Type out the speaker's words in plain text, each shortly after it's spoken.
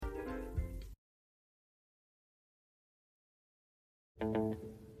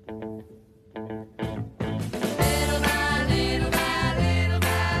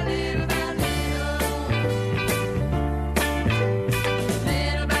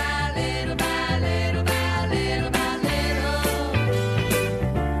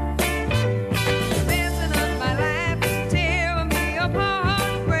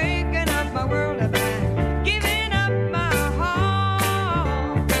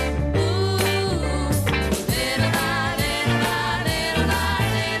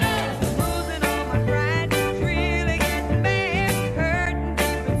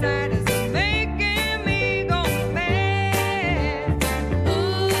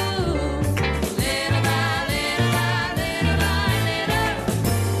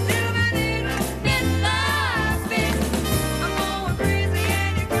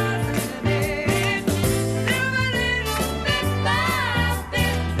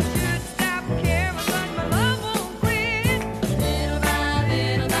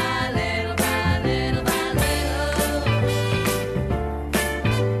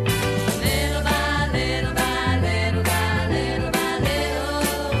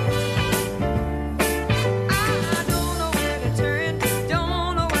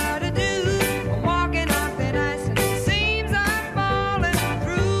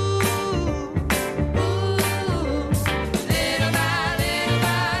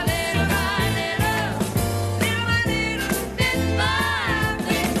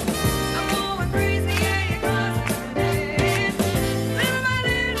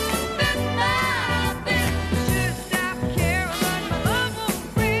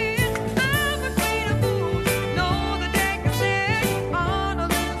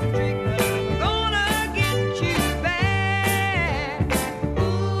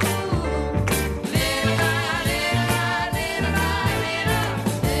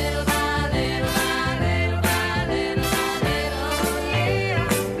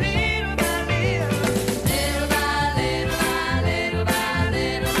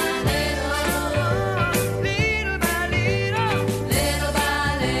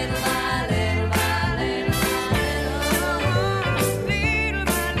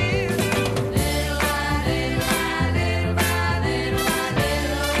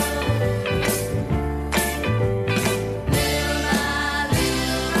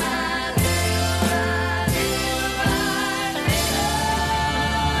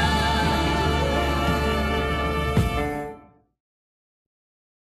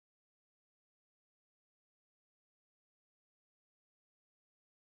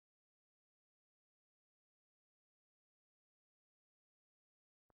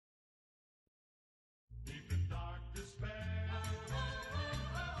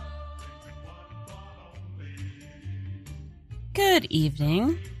Good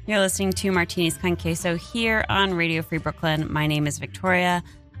evening. You're listening to Martinis con Queso here on Radio Free Brooklyn. My name is Victoria.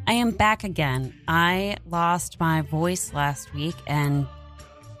 I am back again. I lost my voice last week and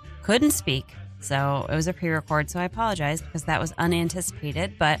couldn't speak. So it was a pre-record, so I apologize because that was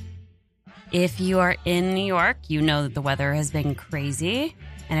unanticipated. But if you are in New York, you know that the weather has been crazy.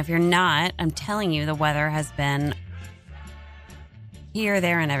 And if you're not, I'm telling you, the weather has been here,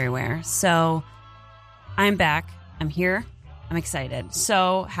 there, and everywhere. So I'm back. I'm here. I'm excited.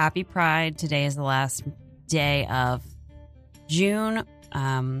 So happy Pride. Today is the last day of June,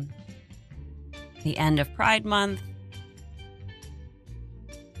 the end of Pride Month.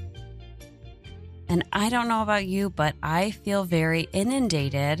 And I don't know about you, but I feel very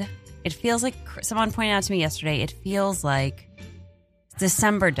inundated. It feels like, someone pointed out to me yesterday, it feels like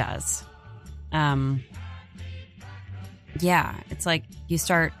December does. Yeah, it's like you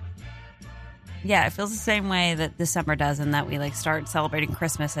start... Yeah, it feels the same way that December does, in that we like start celebrating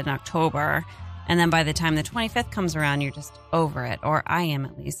Christmas in October, and then by the time the 25th comes around, you're just over it, or I am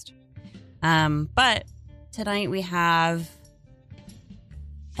at least. But tonight we have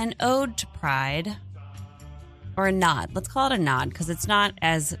an ode to Pride, or a nod. Let's call it a nod because it's not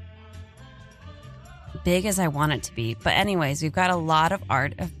as big as I want it to be. But anyways, we've got a lot of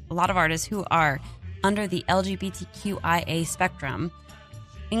artists who are under the LGBTQIA spectrum,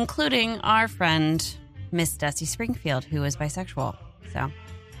 including our friend, Miss Dusty Springfield, who is bisexual. So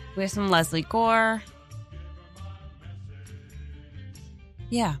we have some Leslie Gore.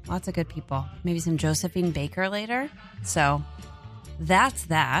 Yeah, lots of good people. Maybe some Josephine Baker later. So that's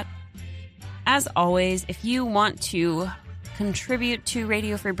that. As always, if you want to contribute to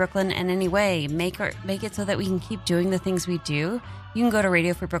Radio Free Brooklyn in any way, make it so that we can keep doing the things we do, you can go to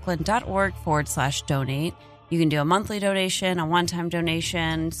radiofreebrooklyn.org/donate. You can do a monthly donation, a one-time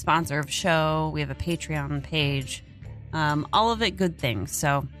donation, sponsor of show. We have a Patreon page. All of it good things.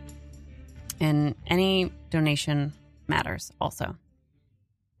 So, and any donation matters also.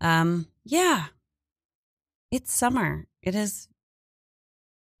 Yeah, it's summer. It is.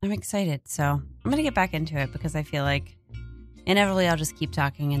 I'm excited. So I'm going to get back into it because I feel like inevitably I'll just keep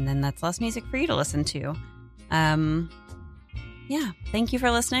talking and then that's less music for you to listen to. Yeah, thank you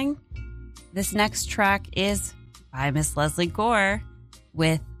for listening. This next track is by Miss Leslie Gore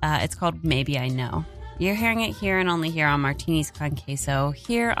with, it's called Maybe I Know. You're hearing it here and only here on Martinis con Queso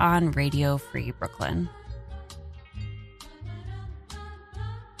here on Radio Free Brooklyn.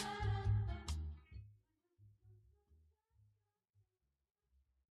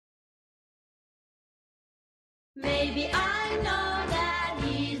 Maybe I know that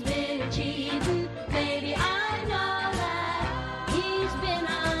he's been cheating. Maybe I know that he's been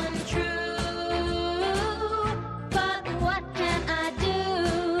untrue. But what can I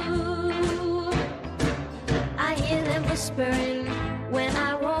do? I hear them whispering when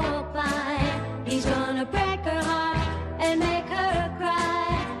I walk by. He's gonna break her heart and make her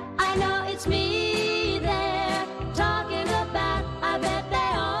cry. I know it's me they're talking about. I bet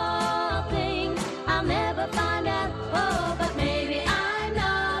they all think I'll never find out. Oh, but maybe I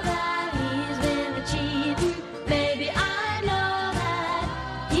know that he's been cheating. Maybe I know that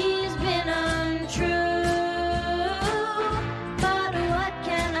he's been untrue. But what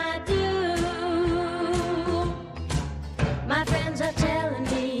can I do? My friends are telling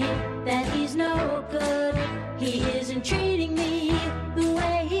me that he's no good. He isn't treating me the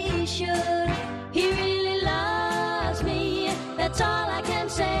way he should. He really loves me. That's all I can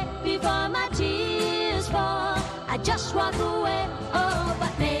say before my tears fall. I just walk away. Oh,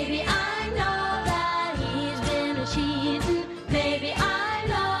 but maybe I know that he's been cheating. Maybe I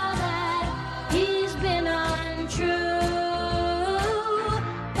know that he's been untrue.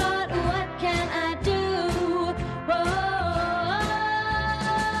 But what can I do? Oh,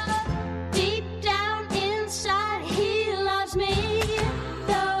 deep down inside he loves me,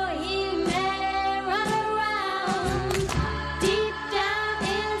 though he may run around. Deep down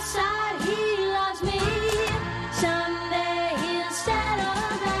inside he loves me. Someday he'll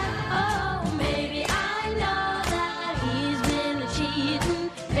settle down. Oh, maybe I know that he's been cheating.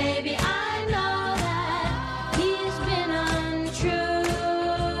 Maybe I know that he's been untrue.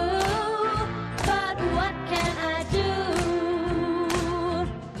 But what can I do?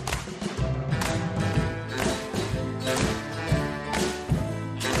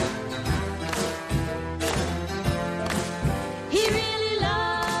 He really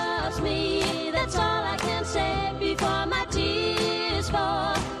loves me. That's all I can say before my tears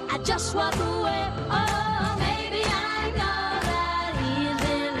fall. I just walk away. Oh, maybe I know that he's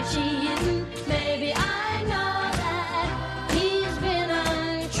been cheating. Maybe I know that he's been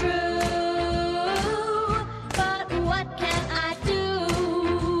untrue. But what can I do?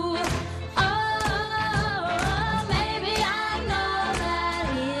 Oh, maybe I know that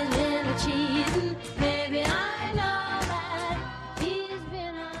he's been cheating. Maybe I know that he's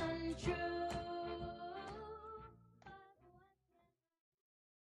been untrue.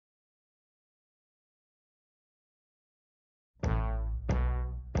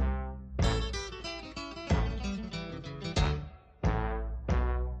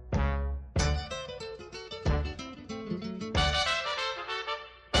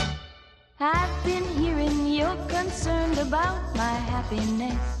 I've been hearing you're concerned about my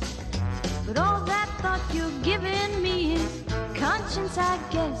happiness, but all that thought you're giving me is conscience, I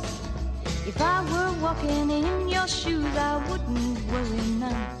guess. If I were walking in your shoes, I wouldn't worry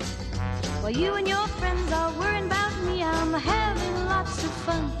none. While you and your friends are worrying about me, I'm having lots of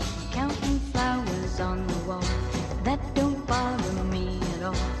fun, counting flowers on the wall. That don't bother me at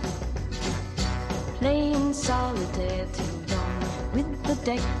all. Playing solitaire till dawn with the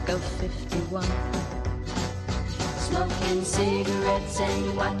deck of 51. Smoking cigarettes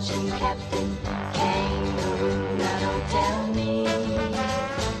and watching Captain Kangaroo. Now don't tell me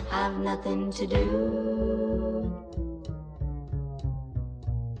I've nothing to do.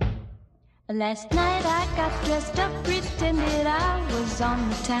 Last night I got dressed up, pretended I was on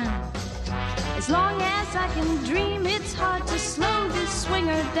the town. As long as I can dream, it's hard to slow this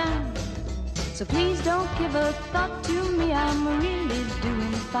swinger down. So please don't give a thought to me, I'm really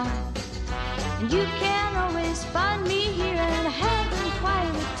doing fine. And you can always find me here and having quite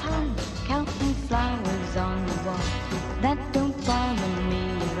a time, counting flowers on the wall. That don't bother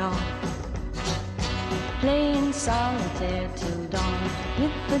me at all. Playing solitaire till dawn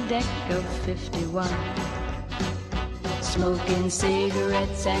with the deck of 51. Smoking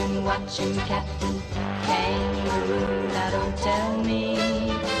cigarettes and watching Captain Kangaroo. Now don't tell me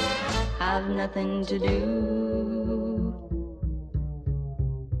I've nothing to do.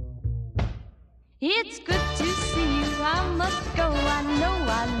 It's good to see you, I must go, I know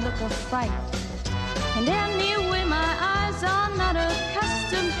I look a fright. And anyway, my eyes are not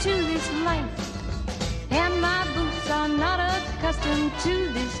accustomed to this light. And my boots are not accustomed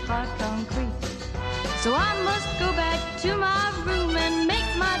to this hard concrete. So I must go back to my room and make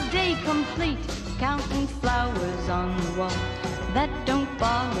my day complete. Counting flowers on the wall, that don't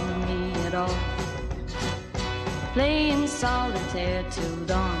bother me at all. Playing solitaire till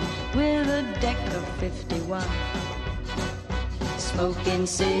dawn with a deck of 51. Smoking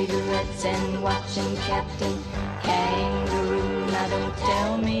cigarettes and watching Captain Kangaroo. Now don't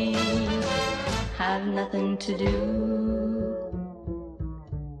tell me I've nothing to do.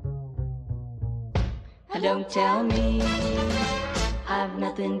 Don't tell me I've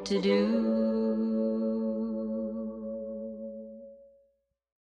nothing to do.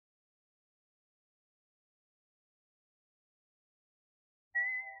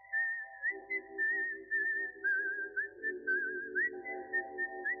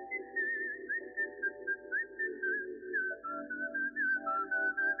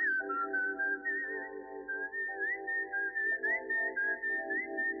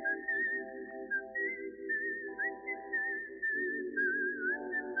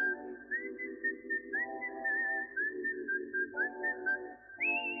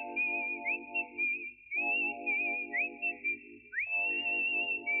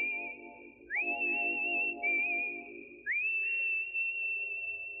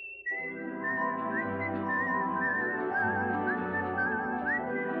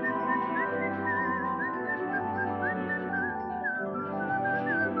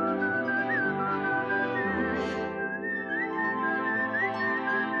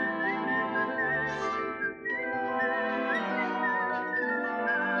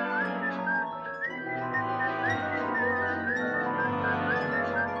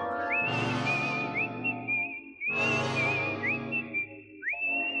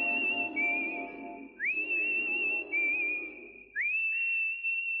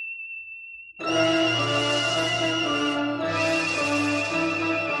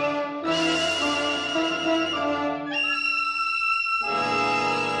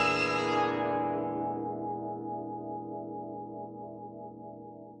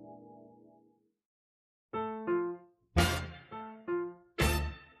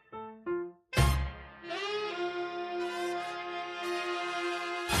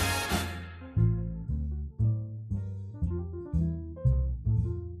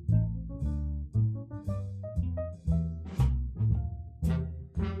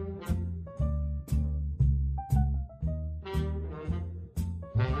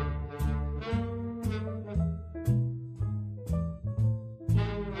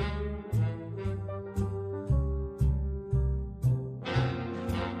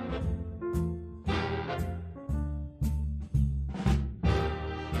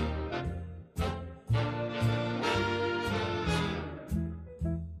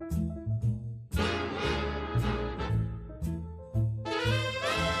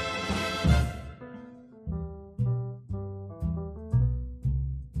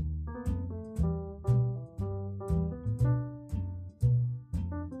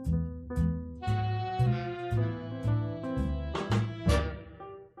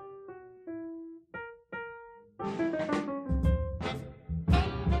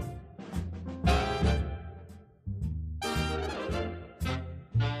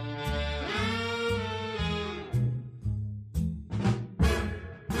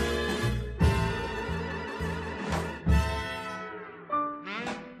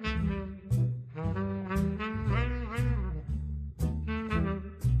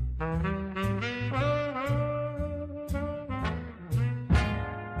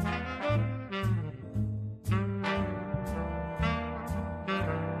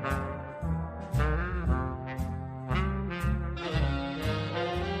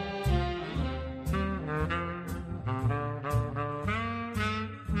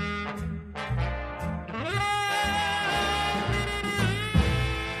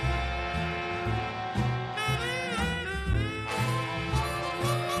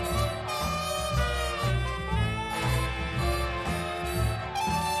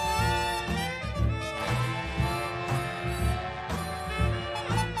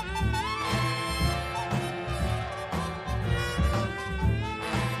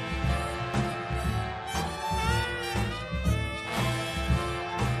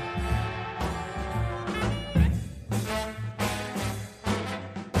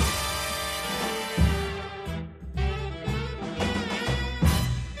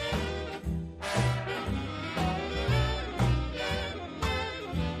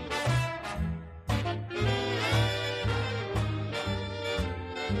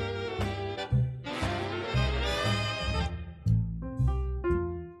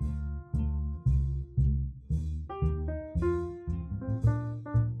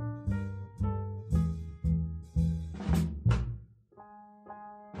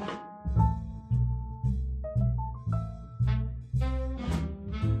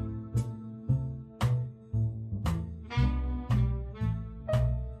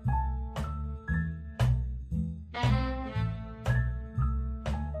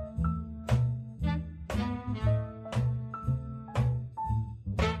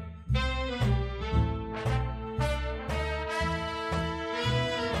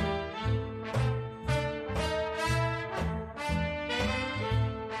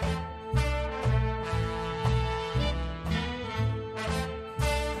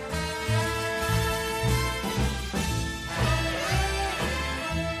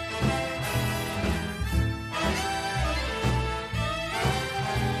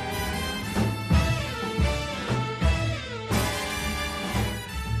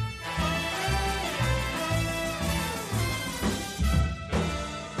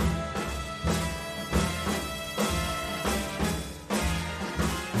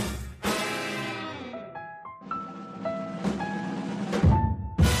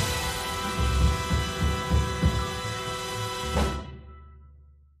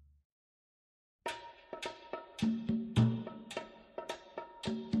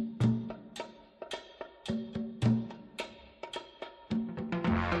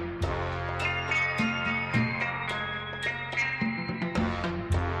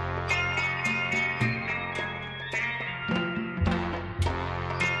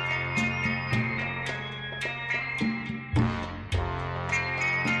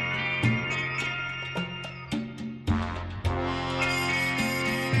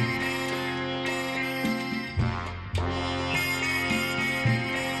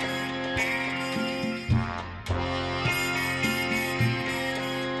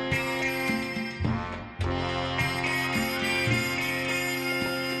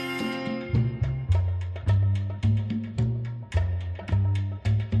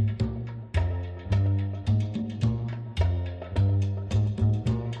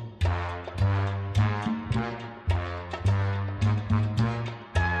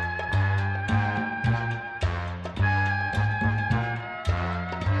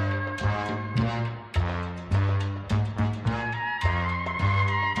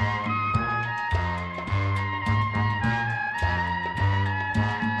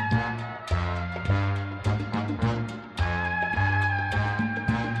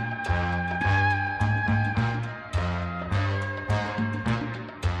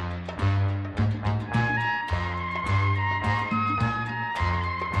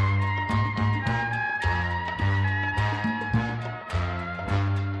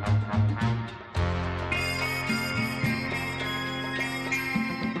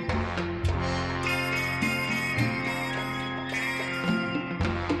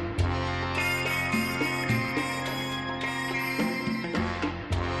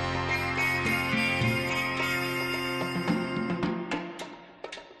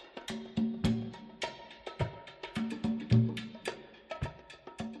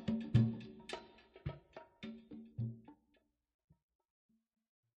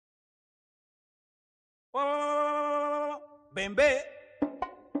 Bembe.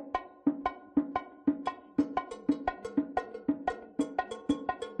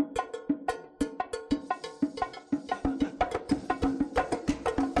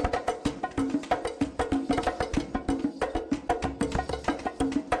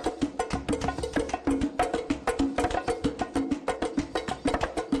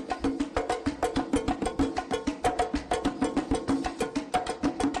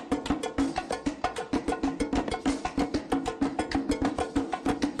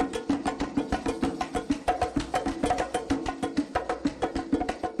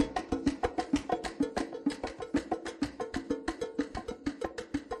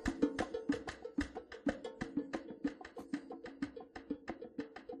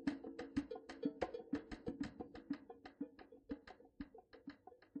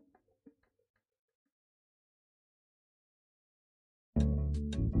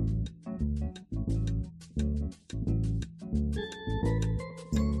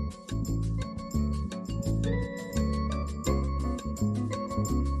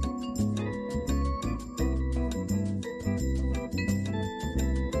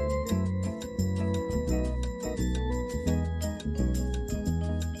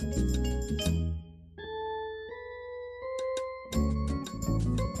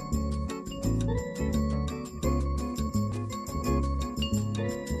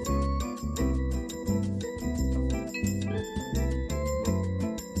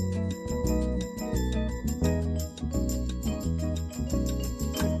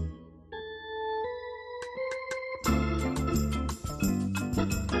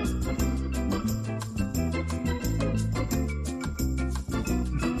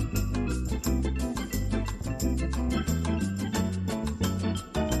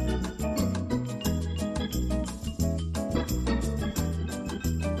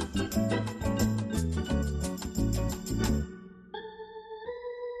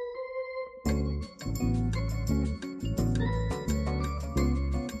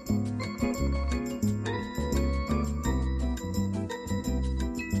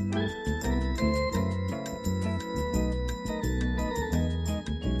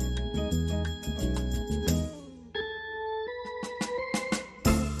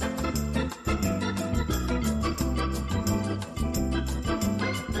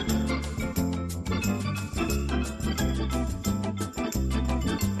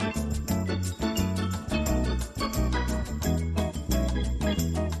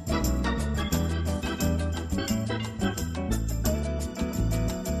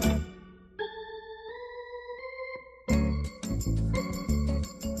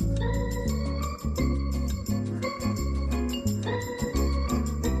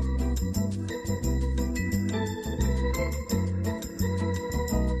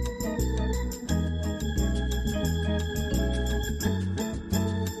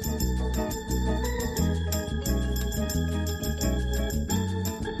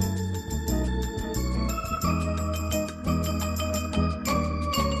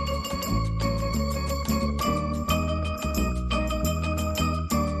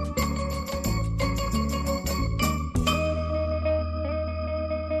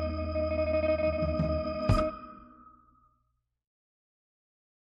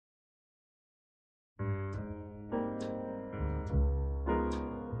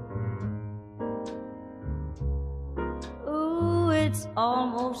 It's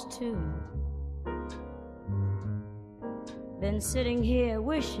almost 2. Been sitting here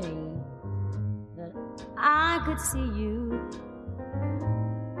wishing that I could see you.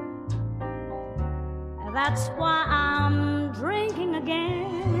 That's why I'm drinking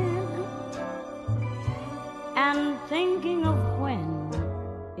again and thinking of when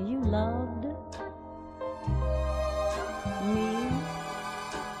you loved me.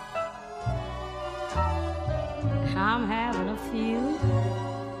 I'm having a few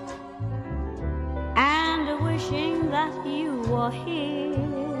and wishing that you were here.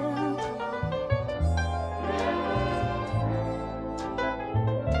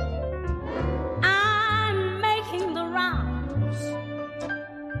 I'm making the rounds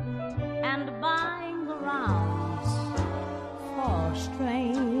and buying the rounds for strangers.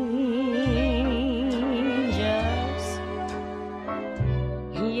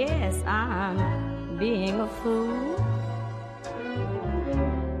 Yes, I'm being a fool,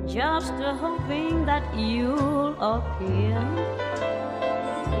 just hoping that you'll appear.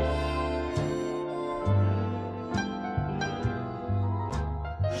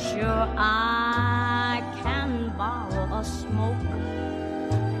 Sure, I can borrow a smoke,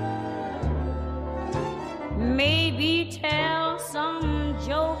 maybe tell some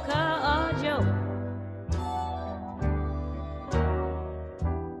joker a joke,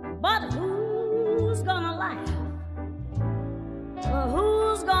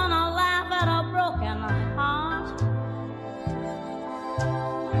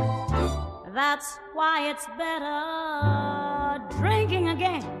 That's why it's better drinking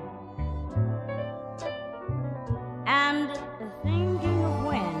again and thinking of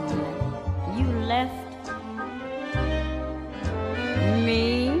when you left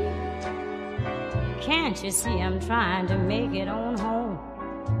me. Can't you see I'm trying to make it on home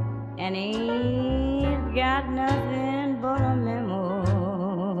and ain't got nothing but a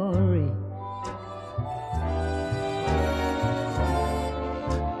memory?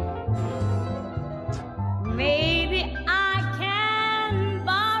 Maybe I can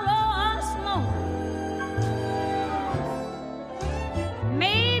borrow a smoke.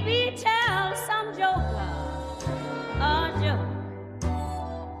 Maybe tell some joker a joke.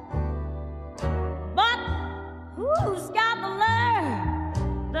 But who's got the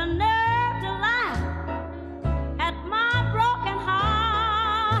nerve to laugh at my broken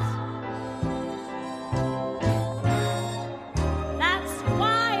heart? That's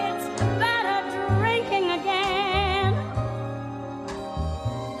why it's better drinking again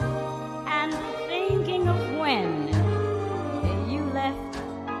and thinking of when you left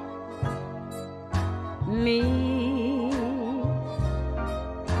me.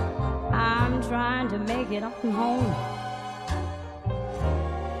 I'm trying to make it up home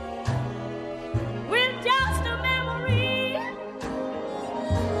with just a memory.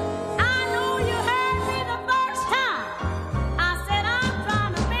 I know you heard me the first time. I said I'm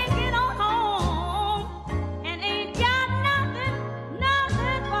trying to make it on home and ain't got nothing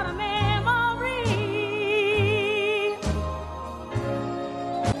but a memory.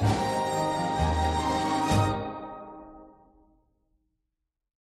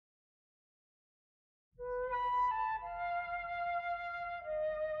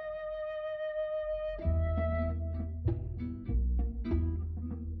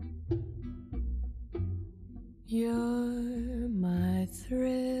 You're my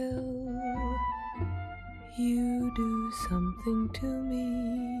thrill. You do something to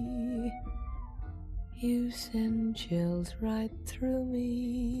me. You send chills right through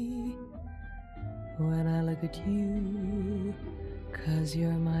me when I look at you, 'cause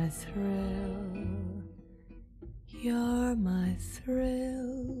you're my thrill. You're my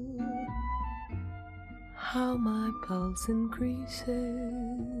thrill. How my pulse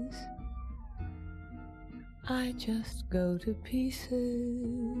increases. I just go to pieces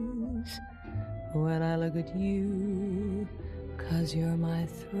when I look at you, 'cause you're my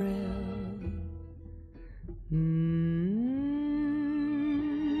thrill.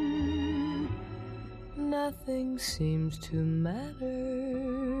 Nothing seems to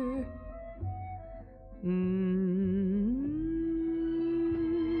matter.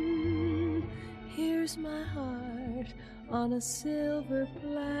 Here's my heart on a silver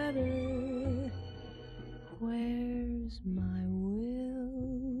platter. Where's my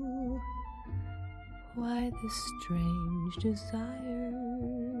will? Why this strange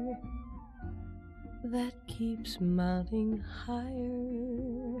desire that keeps mounting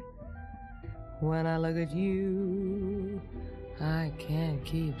higher? When I look at you, I can't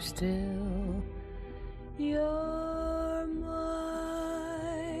keep still. You're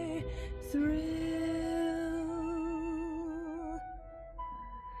my thrill.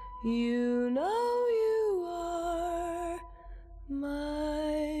 You know you are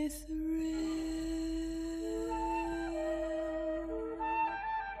my thrill.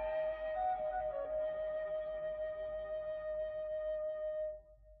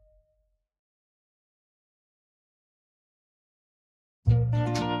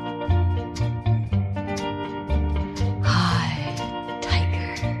 Hi,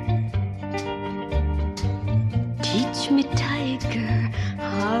 tiger. Teach me, tiger,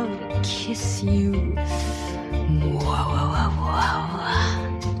 how to kiss you. Wow, wow, wow,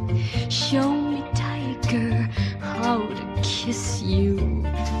 wow. Show me, tiger, how to kiss you.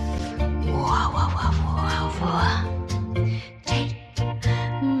 Wow, wow, wow, wow, wow. Take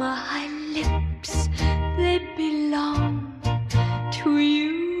my lips, they belong to you.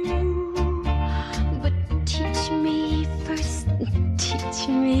 But teach me first, teach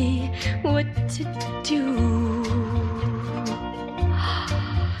me what to do.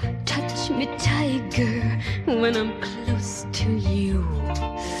 Touch me, tiger, when I'm close to you.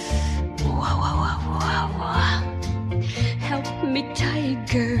 Wow, wow, wow, wow, wow. Help me,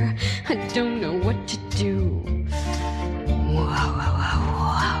 tiger, I don't know what to do. Wow, wow, wow,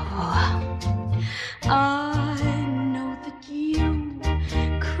 wow, wow. I know that you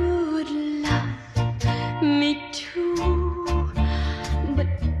could love me too, but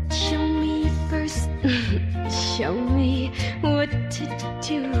show me first, show me what to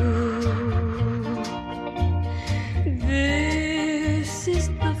do. This is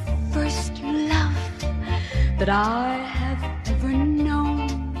the first I have ever known.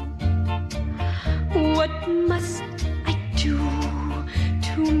 What must I do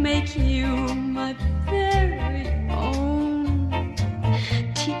to make you my very own?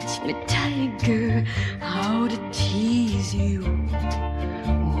 Teach me, tiger, how to tease you.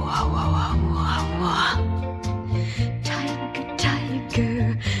 Wah, wah, wah, wah, wah. Tiger,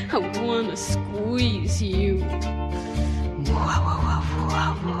 tiger, I wanna squeeze you. Wah, wah, wah,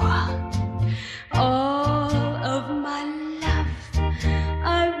 wah, wah. All of my love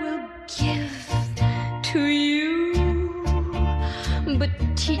I will give to you, but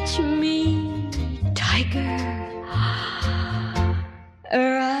teach me, tiger,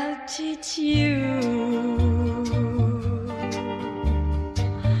 or I'll teach you.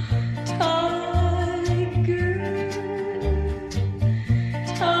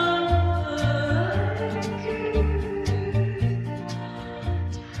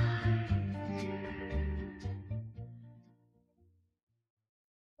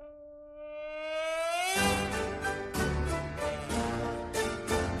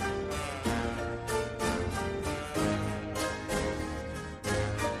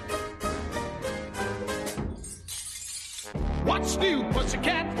 What's new,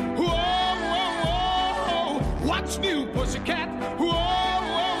 pussycat? Whoa, whoa, whoa. What's new, pussycat? Whoa,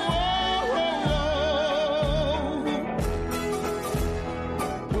 whoa, whoa,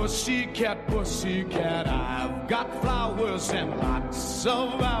 whoa. Pussycat, pussycat, I've got flowers and lots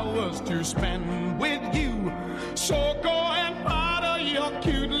of hours to spend with you. So go and powder your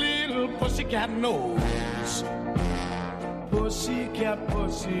cute little pussycat nose. Pussycat,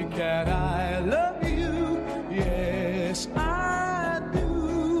 pussycat, I love you. Yes, I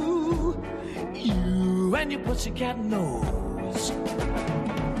do. You and your pussycat nose.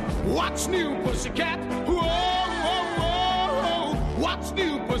 What's new, pussycat? Whoa, whoa, whoa. What's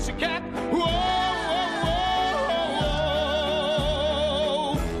new, pussycat? Whoa, whoa,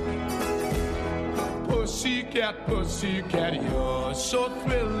 whoa. Pussycat, pussycat, you're so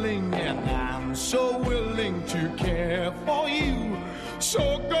thrilling, and I'm so willing to care for you.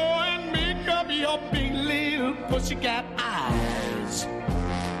 So go and make up your big little pussycat eyes.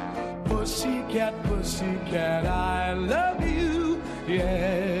 Pussycat, pussycat, I love you.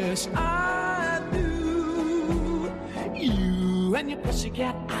 Yes, I do. You and your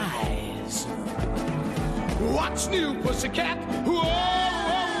pussycat eyes. What's new, pussycat? Whoa,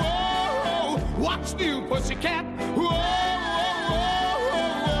 whoa, whoa. What's new, pussycat? Whoa, whoa,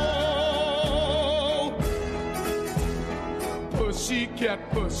 whoa. Pussycat,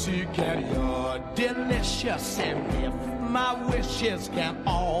 pussycat, you're delicious, and if my wishes can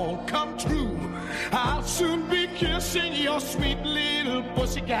all come true, I'll soon be kissing your sweet little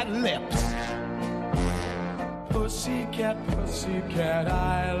pussycat lips. Pussycat, pussycat,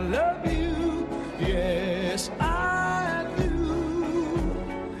 I love you. Yes, I do.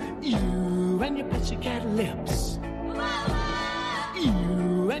 You and your pussycat lips.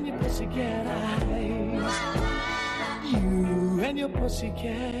 You and your pussycat eyes. You and your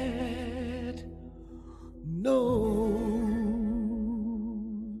pussycat nose.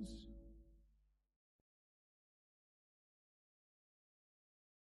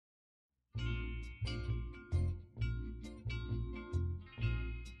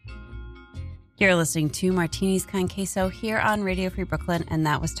 You're listening to Martini's Con Queso here on Radio Free Brooklyn, and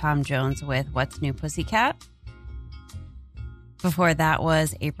that was Tom Jones with What's New, Pussycat. Before that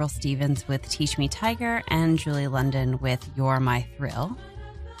was April Stevens with Teach Me Tiger and Julie London with You're My Thrill.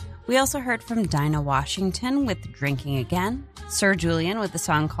 We also heard from Dinah Washington with Drinking Again, Sir Julian with the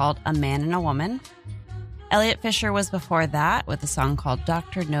song called A Man and a Woman. Elliot Fisher was before that with a song called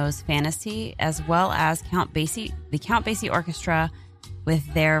Dr. No's Fantasy, as well as the Count Basie Orchestra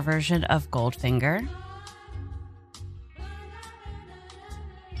with their version of Goldfinger.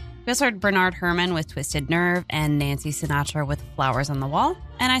 We also heard Bernard Herrmann with Twisted Nerve and Nancy Sinatra with Flowers on the Wall.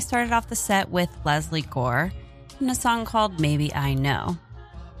 And I started off the set with Leslie Gore in a song called Maybe I Know.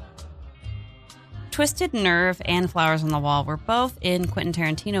 Twisted Nerve and Flowers on the Wall were both in Quentin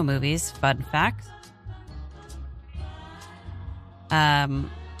Tarantino movies, fun fact.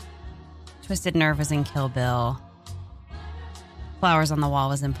 Twisted Nerve was in Kill Bill. Flowers on the Wall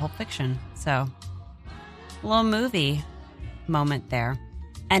was in Pulp Fiction. So, a little movie moment there.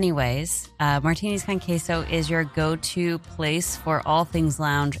 Anyways, Martini's Con Queso is your go-to place for all things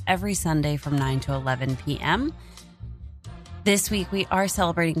lounge every Sunday from 9 to 11 p.m. This week, we are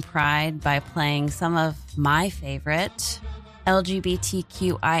celebrating Pride by playing some of my favorite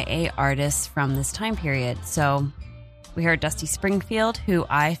LGBTQIA artists from this time period. So, we heard Dusty Springfield, who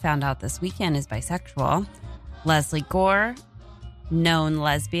I found out this weekend is bisexual. Leslie Gore, known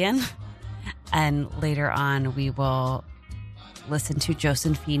lesbian. And later on, we will listen to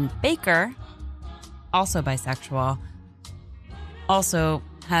Josephine Baker, also bisexual, also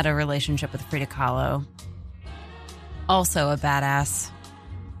had a relationship with Frida Kahlo, also a badass.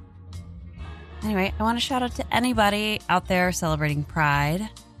 Anyway, I want to shout out to anybody out there celebrating Pride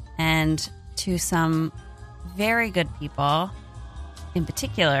and to some very good people in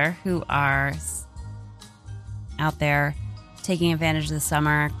particular who are out there taking advantage of the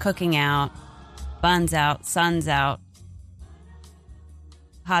summer, cooking out, buns out, suns out,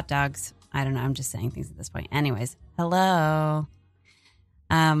 hot dogs. I don't know. I'm just saying things at this point. Anyways, hello.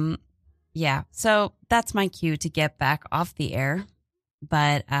 Yeah, so that's my cue to get back off the air.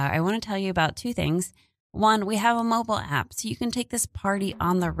 But I want to tell you about two things. One, we have a mobile app, so you can take this party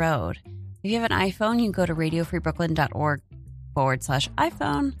on the road. If you have an iPhone, you can go to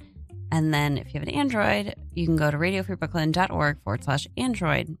radiofreebrooklyn.org/iPhone. And then if you have an Android, you can go to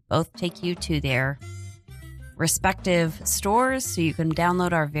radiofreebrooklyn.org/Android. Both take you to their respective stores, so you can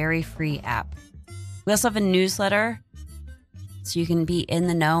download our very free app. We also have a newsletter, so you can be in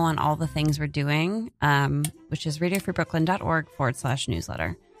the know on all the things we're doing, which is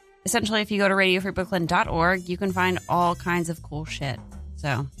radiofreebrooklyn.org/newsletter. Essentially, if you go to radiofreebrooklyn.org, you can find all kinds of cool shit.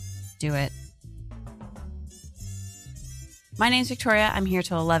 So do it. My name's Victoria. I'm here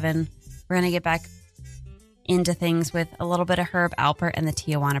till 11. We're going to get back into things with a little bit of Herb Alpert and the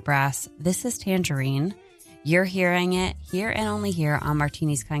Tijuana Brass. This is Tangerine. You're hearing it here and only here on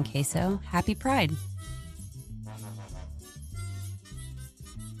Martinis con Queso. Happy Pride.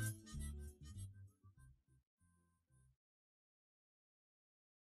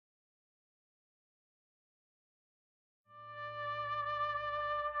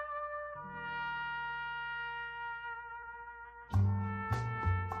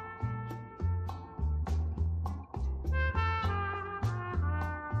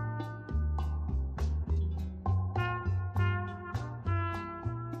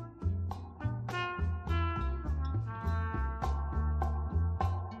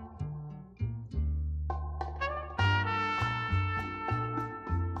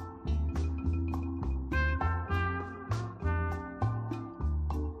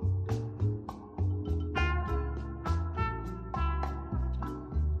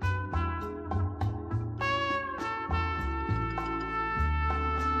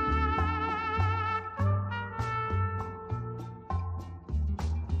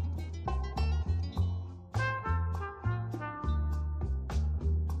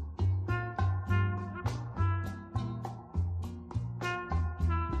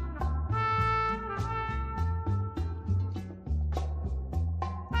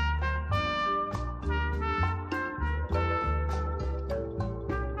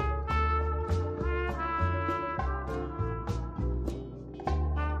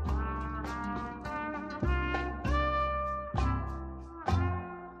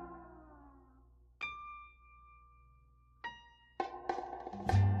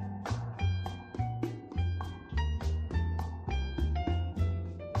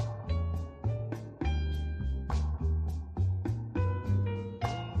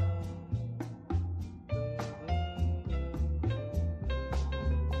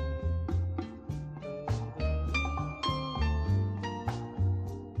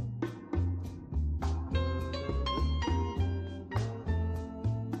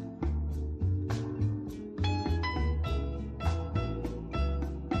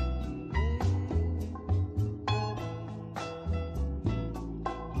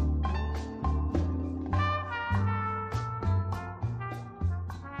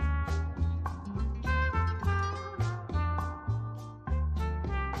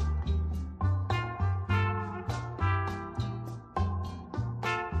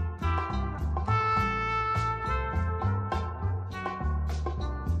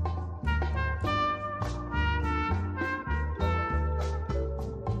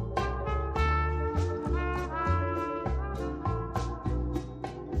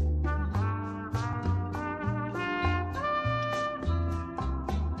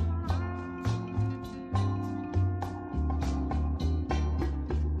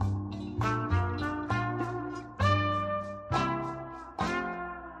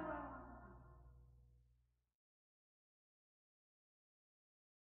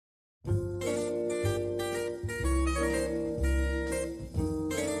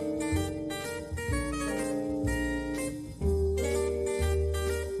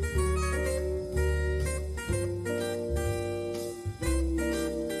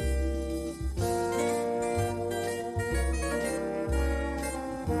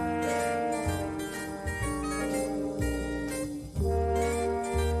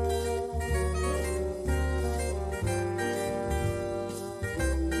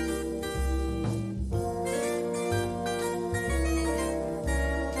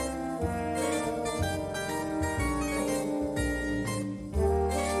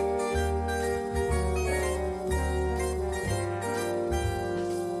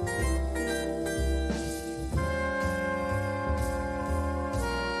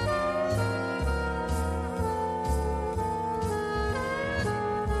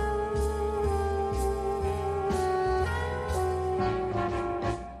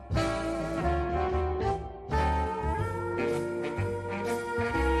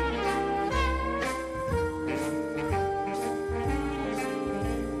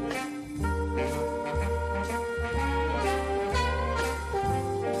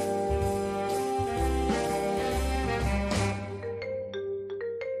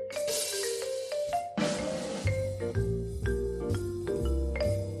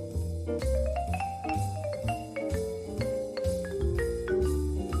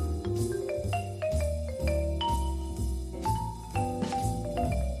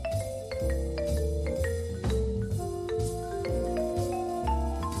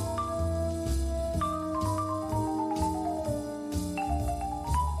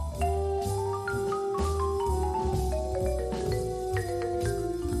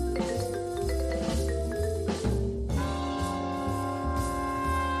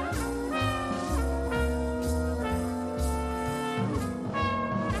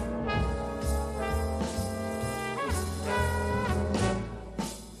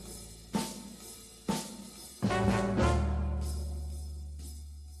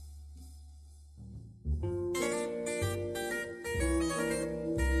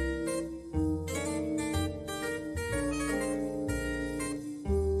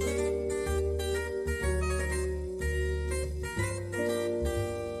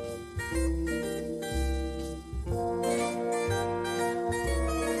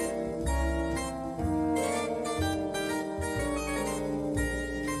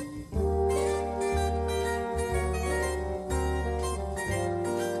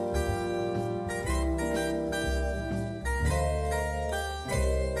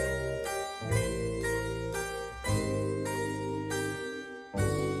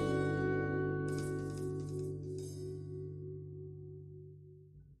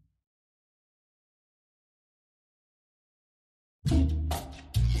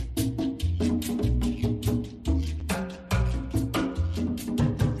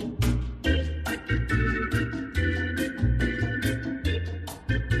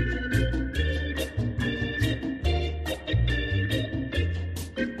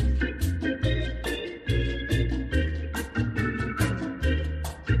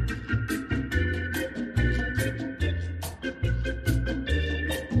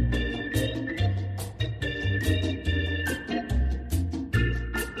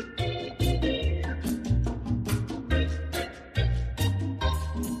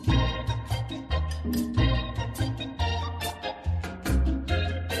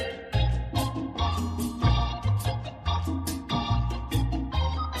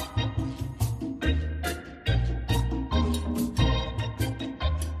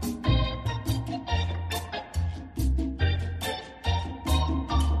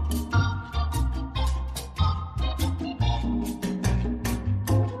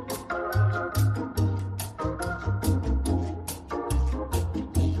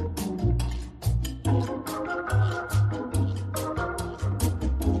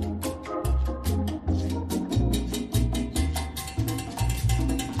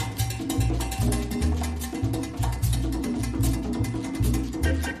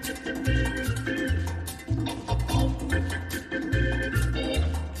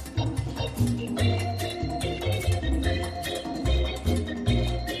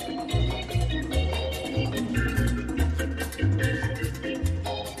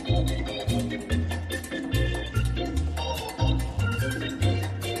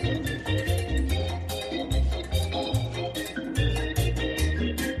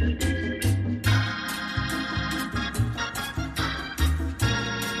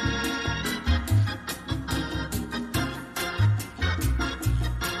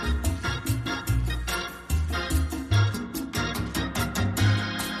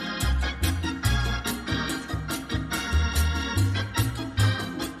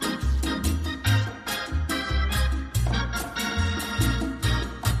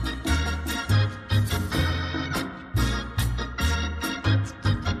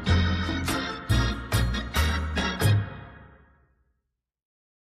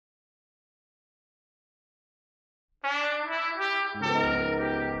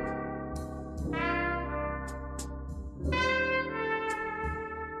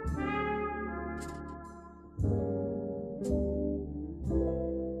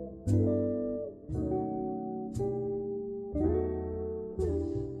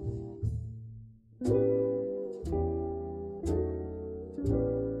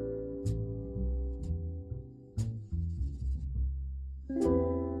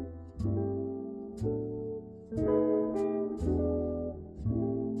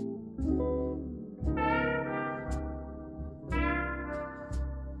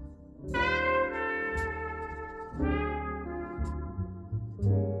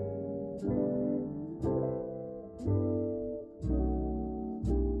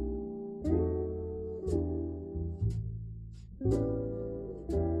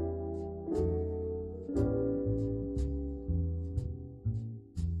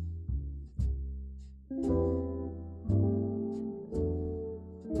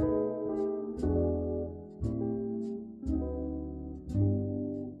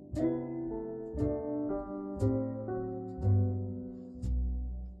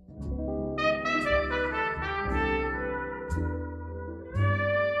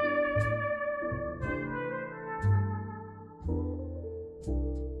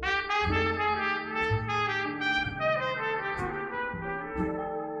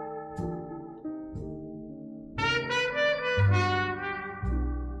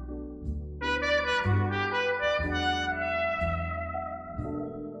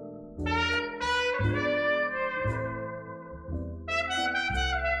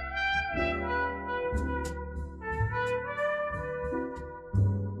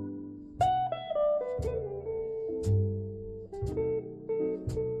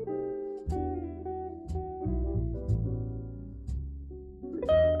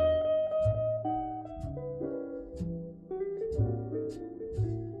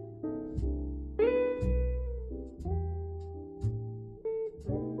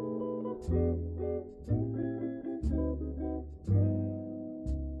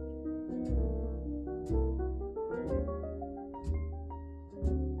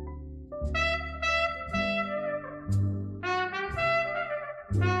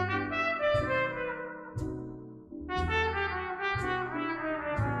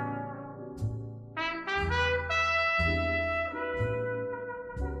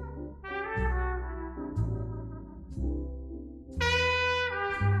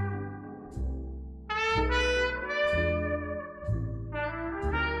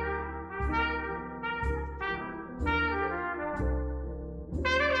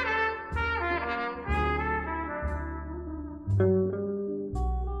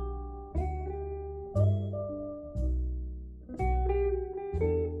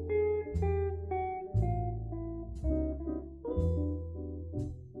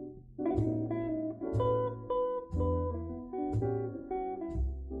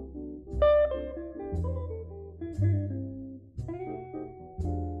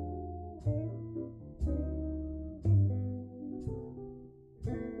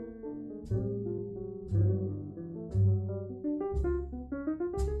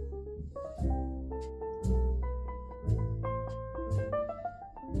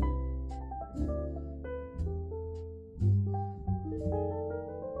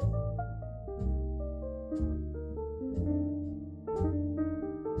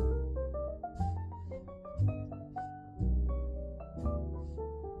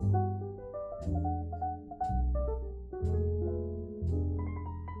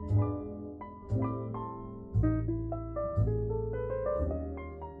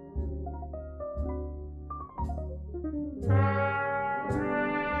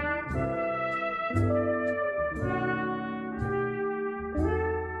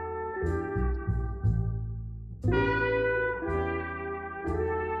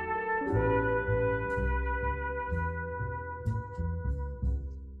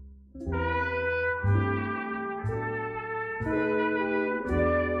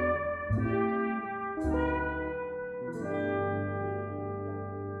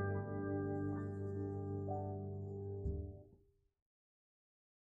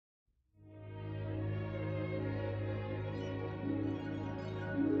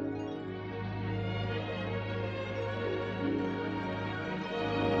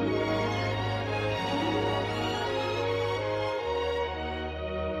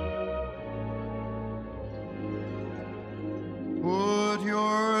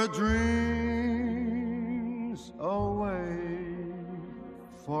 your dreams away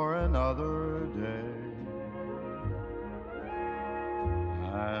for another day,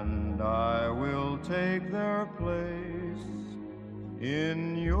 and I will take their place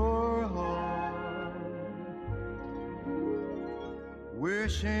in your heart,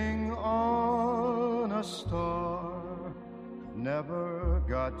 wishing on a star never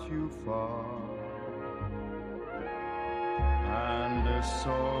got you far. And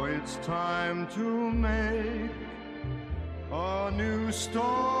so it's time to make a new start.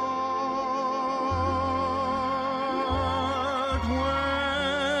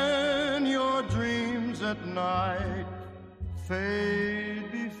 When your dreams at night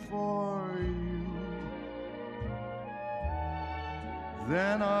fade before you,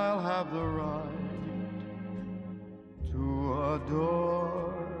 then I'll have the right to adore.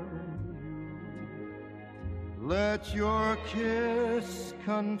 Let your kiss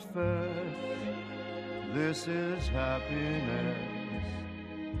confess this is happiness,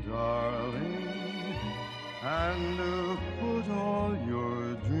 darling, and put all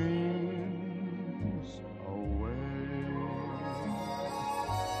your dreams away.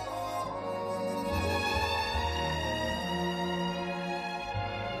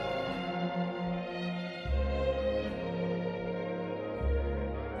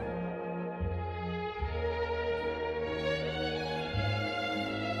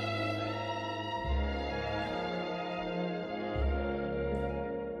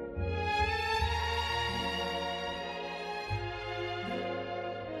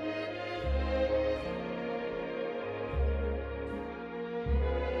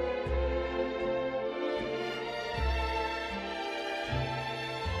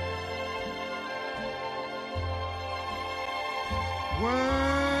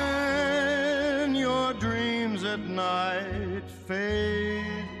 When your dreams at night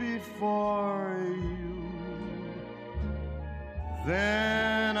fade before you,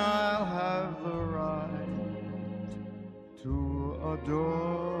 then I'll have the right to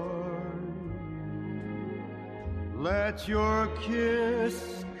adore you. Let your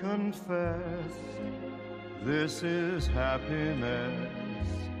kiss confess this is happiness,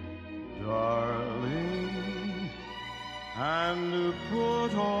 darling, and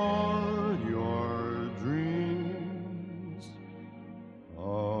put all your dreams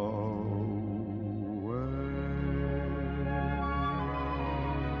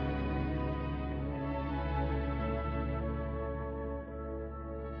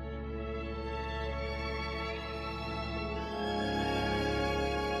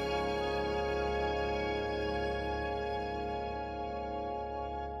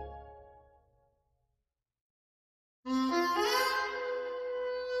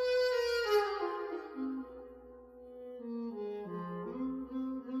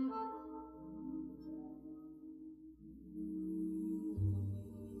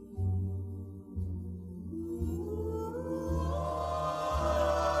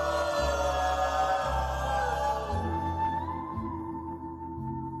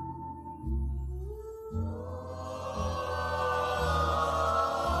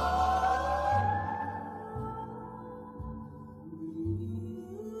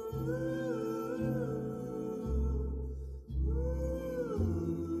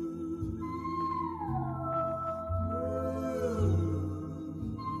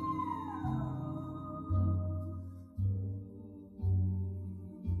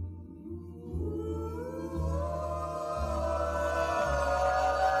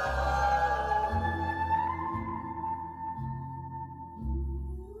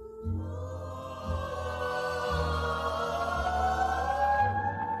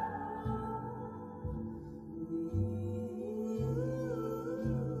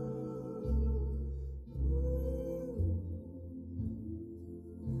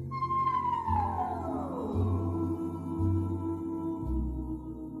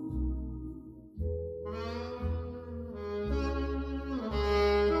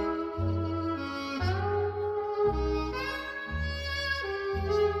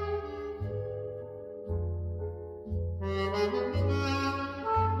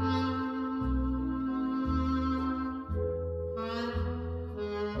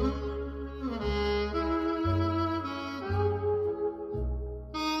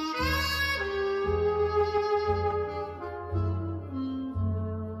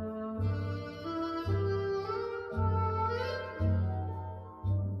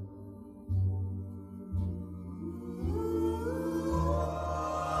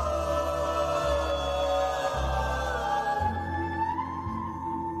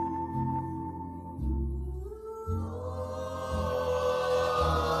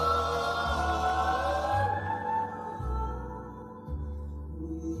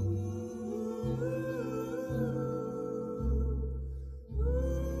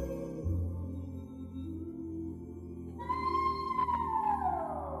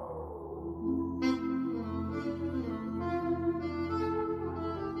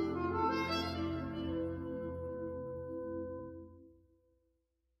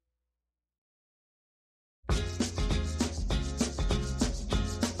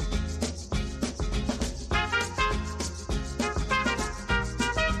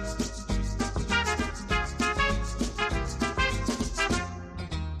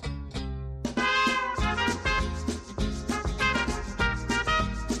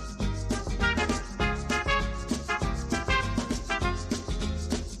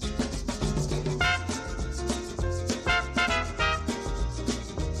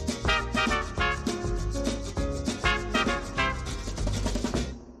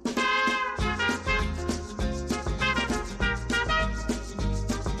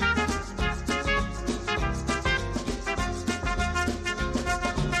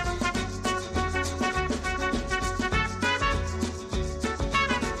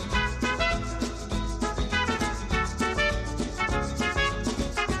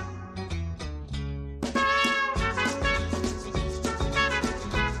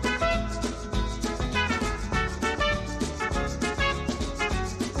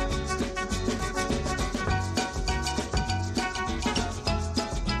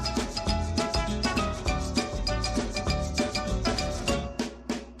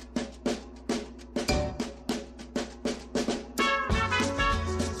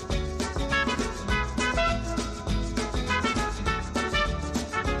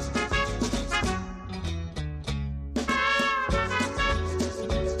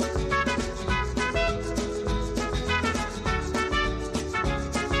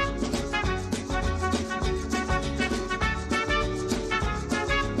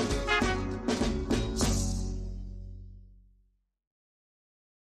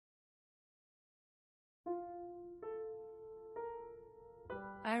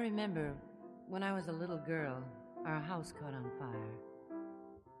remember when I was a little girl, our house caught on fire.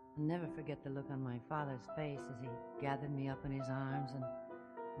 I'll never forget the look on my father's face as he gathered me up in his arms and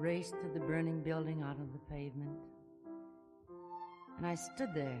raced to the burning building out on the pavement. And I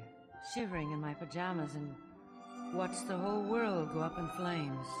stood there, shivering in my pajamas, and watched the whole world go up in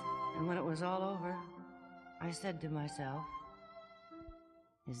flames. And when it was all over, I said to myself,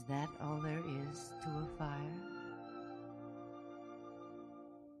 is that all there is to a fire?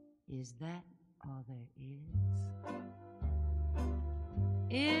 Is that all there is?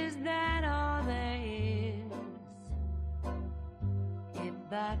 Is that all there is? If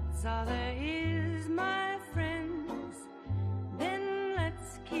that's all there is, my friends, then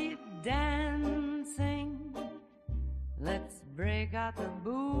let's keep dancing. Let's break out the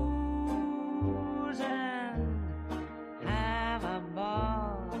booze and have a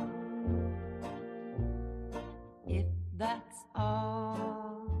ball. If that's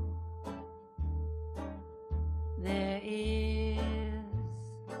all there is.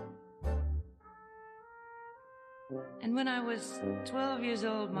 And when I was 12 years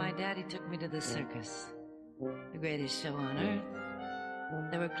old, my daddy took me to the circus, the greatest show on earth.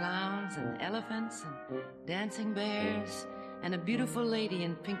 There were clowns and elephants and dancing bears, and a beautiful lady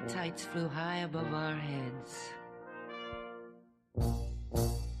in pink tights flew high above our heads.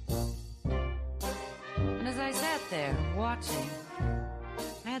 And as I sat there watching,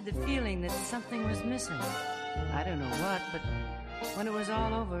 I had the feeling that something was missing. I don't know what, but when it was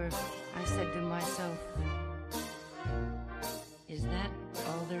all over, I said to myself, is that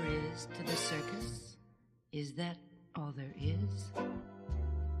all there is to the circus? Is that all there is?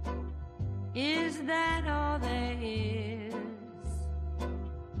 Is that all there is?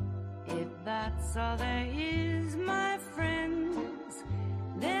 If that's all there is, my friends,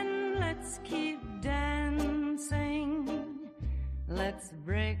 then let's keep dancing. Let's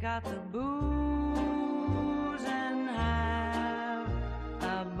break out the booze and have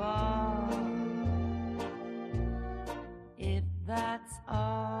a ball. If that's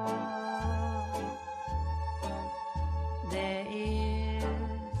all there is.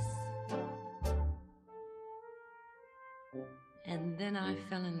 And then I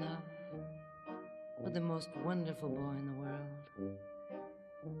fell in love with the most wonderful boy in the world.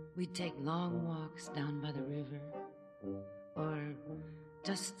 We'd take long walks down by the river, or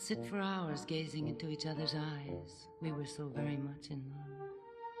just sit for hours gazing into each other's eyes. We were so very much in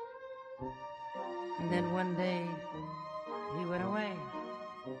love. And then one day, he went away,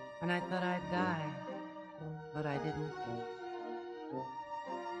 and I thought I'd die, but I didn't.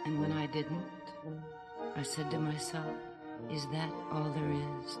 And when I didn't, I said to myself, is that all there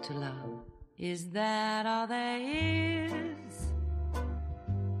is to love? Is that all there is?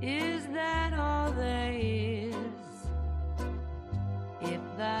 Is that all there is? If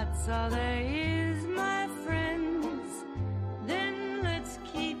that's all there is, my friends, then let's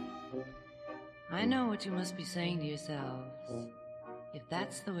keep. I know what you must be saying to yourselves. If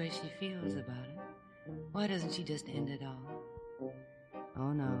that's the way she feels about it, why doesn't she just end it all?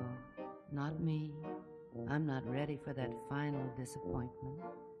 Oh no, not me. I'm not ready for that final disappointment.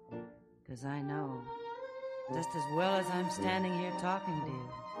 'Cause I know, just as well as I'm standing here talking to you,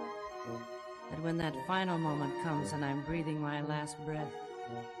 that when that final moment comes and I'm breathing my last breath,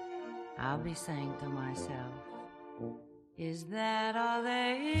 I'll be saying to myself, is that all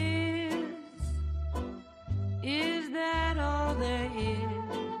there is? Is that all there is?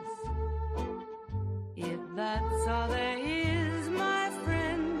 If that's all there is, my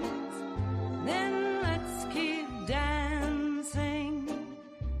friends, then let's keep dancing.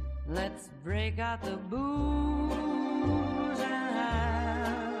 Let's break out the booze and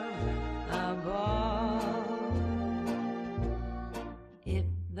have a ball. If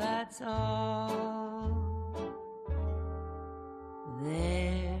that's all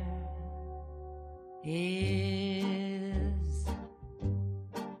there is.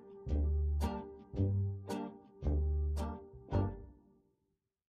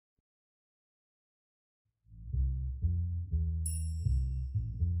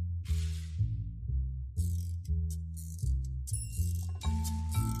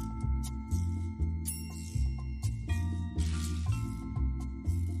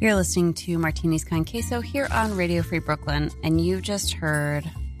 You're listening to Martinis con Queso here on Radio Free Brooklyn, and you just heard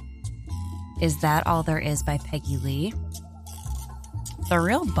Is That All There Is by Peggy Lee. It's a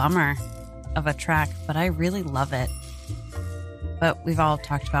real bummer of a track, but I really love it. But we've all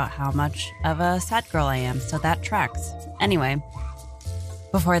talked about how much of a sad girl I am, so that tracks. Anyway,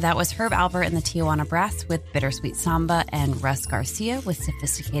 before that was Herb Alpert and the Tijuana Brass with Bittersweet Samba, and Russ Garcia with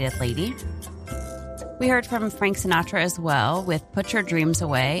Sophisticated Lady. We heard from Frank Sinatra as well with Put Your Dreams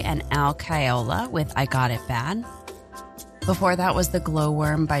Away and Al Caiola with I Got It Bad. Before that was The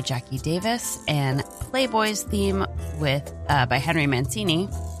Glowworm by Jackie Davis and Playboy's Theme by Henry Mancini.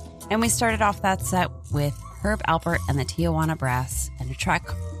 And we started off that set with Herb Alpert and the Tijuana Brass and a track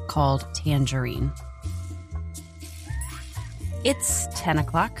called Tangerine. It's 10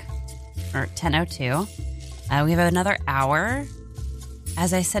 o'clock, or 10:02. We have another hour.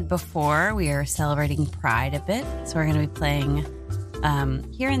 As I said before, we are celebrating Pride a bit, so we're going to be playing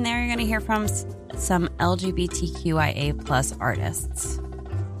here and there. You're going to hear from some LGBTQIA plus artists.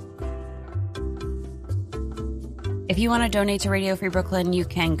 If you want to donate to Radio Free Brooklyn, you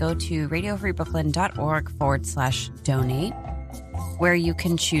can go to radiofreebrooklyn.org/donate, where you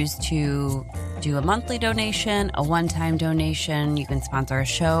can choose to do a monthly donation, a one-time donation. You can sponsor a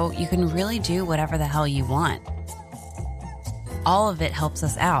show. You can really do whatever the hell you want. All of it helps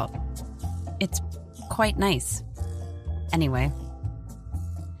us out. It's quite nice. Anyway,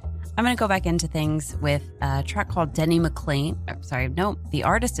 I'm going to go back into things with a track called Denny McLean. The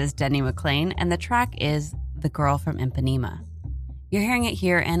artist is Denny McLean, and the track is The Girl from Ipanema. You're hearing it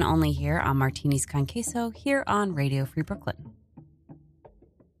here and only here on Martinis con Queso, here on Radio Free Brooklyn.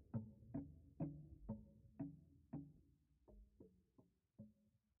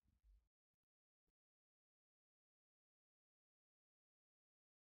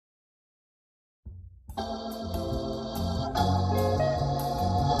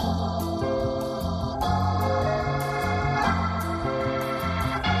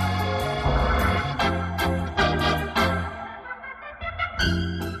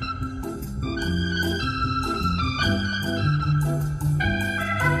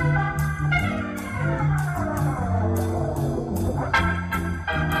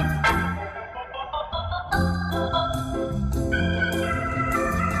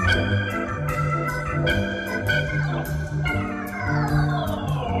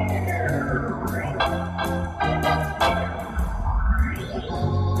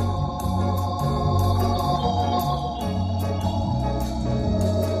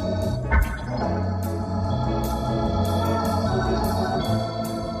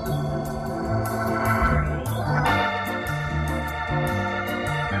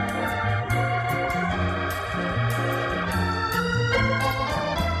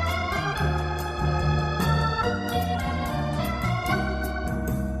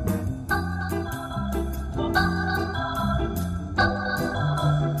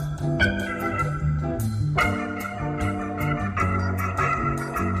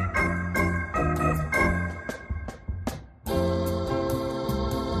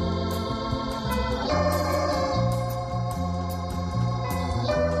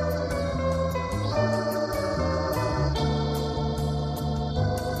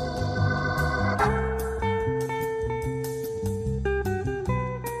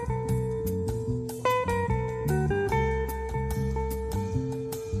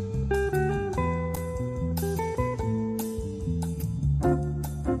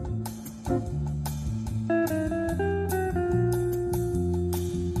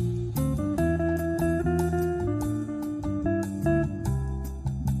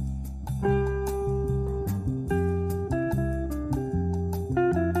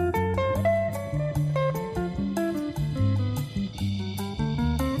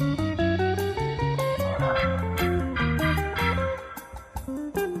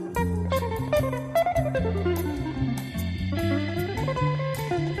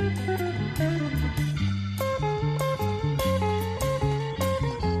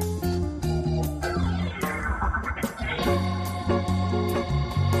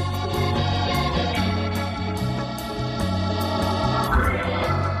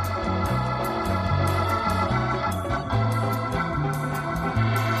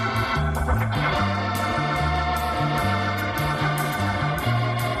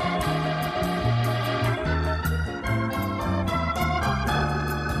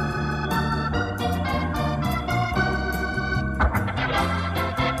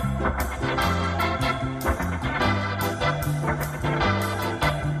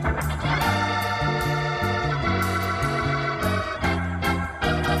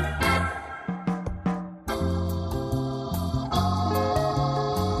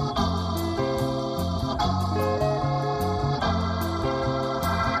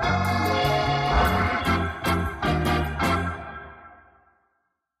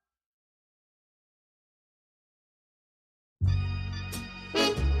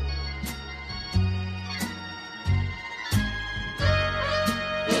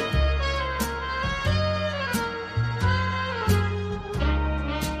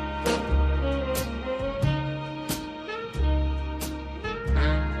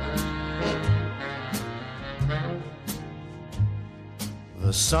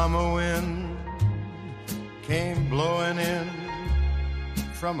 The summer wind came blowing in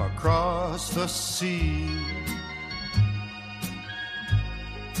from across the sea.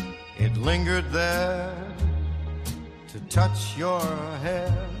 It lingered there to touch your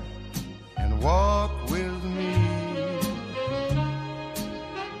hair and walk with me.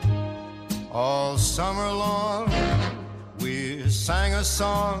 All summer long we sang a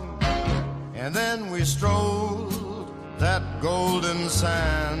song, and then we strolled that golden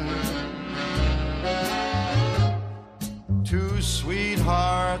sand. Two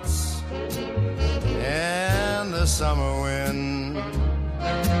sweethearts and the summer wind,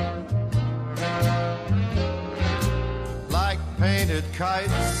 like painted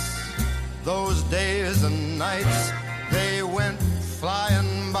kites, those days and nights, they went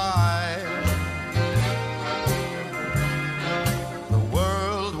flying by. The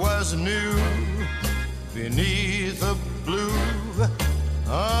world was new beneath a blue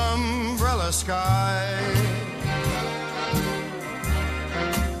umbrella sky.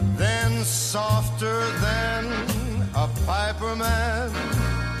 Then softer than a piper man,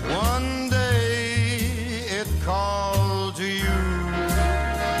 one day it called to you.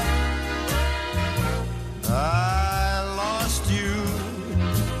 I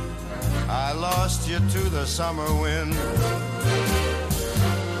lost you to the summer wind.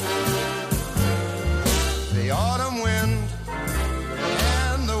 The autumn wind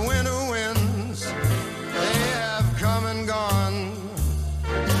and the winter winds, they have come and gone.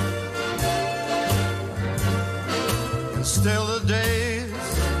 And still the days,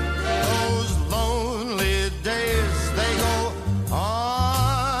 those lonely days, they go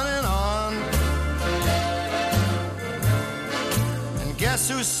on and on. And guess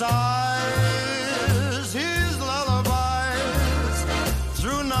who sighs his lullabies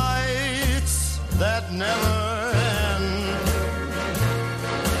through nights that never end?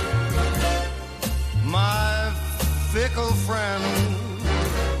 My fickle friend,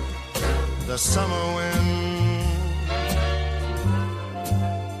 the summer wind.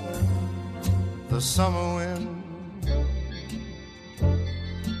 The summer wind,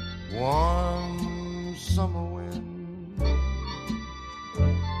 warm summer wind,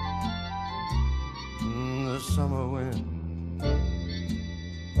 the summer wind.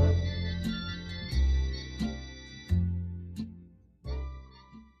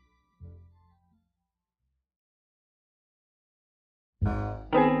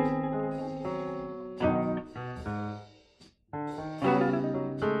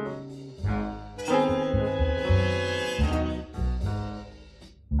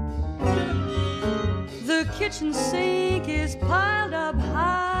 The kitchen sink is piled up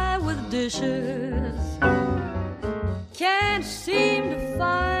high with dishes. Can't seem to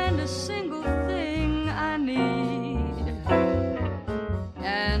find a single thing I need.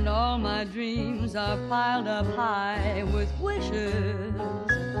 And all my dreams are piled up high with wishes.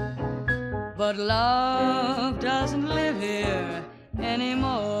 But love doesn't live here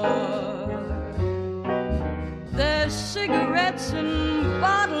anymore. There's cigarettes and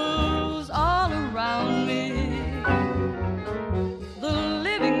bottles all around me. The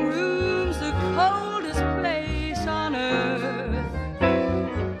living room's the coldest place on earth,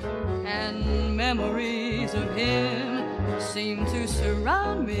 and memories of him seem to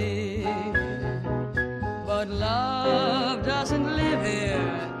surround me. But love doesn't live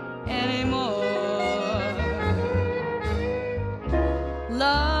here anymore.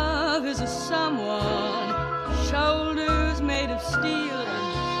 Love is a someone, shoulders made of steel,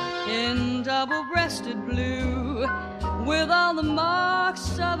 in double-breasted blue, with all the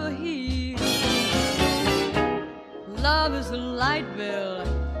marks of a heel. Love is a light bill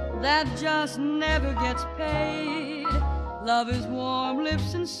that just never gets paid. Love is warm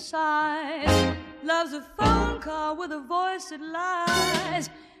lips and sighs. Love's a phone call with a voice that lies.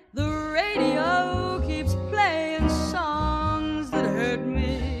 The radio keeps playing songs that hurt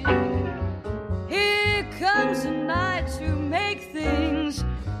me. Here comes the night to make things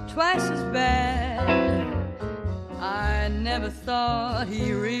twice as bad. I never thought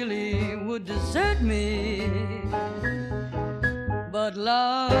he really would desert me. But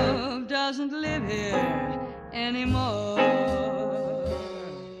love doesn't live here anymore.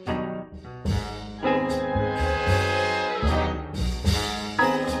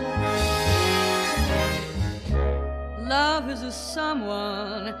 Love is a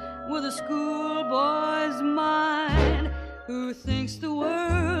someone with a schoolboy's mind, who thinks the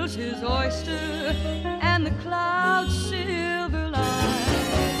world's his oyster and the clouds silver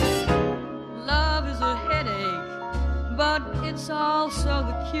lined. Love is a headache, but it's also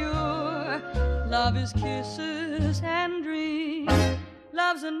the cure. Love is kisses and dreams. Love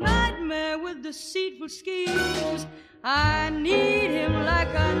love's a nightmare with deceitful schemes. I need him like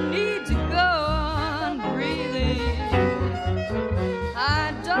I need to go on breathing.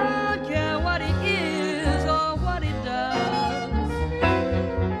 I don't care what he is or what he does.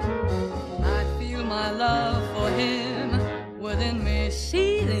 I feel my love for him within me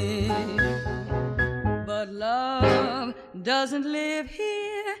seething. But love doesn't live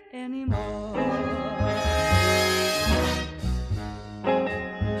here anymore.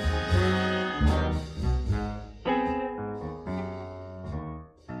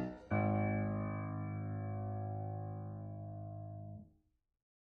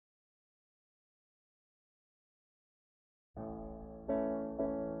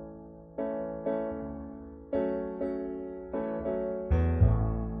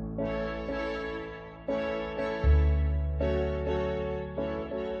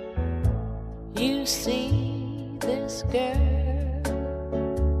 You see this girl,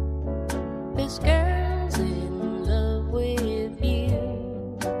 this girl's in love with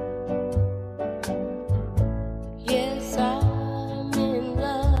you. Yes, I'm in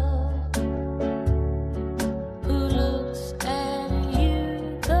love. Who looks at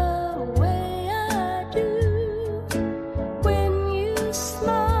you the way I do? When you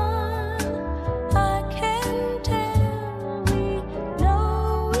smile, I can tell we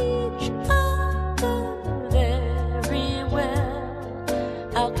know each other very well.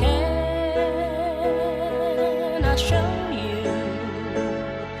 How can I show you?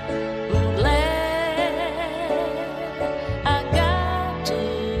 I'm glad I got to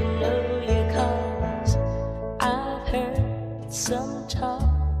know you, 'cause I've heard some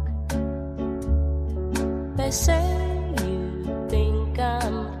talk. They say you think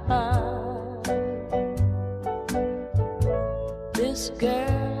I'm fine. This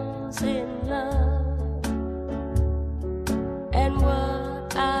girl's in love, and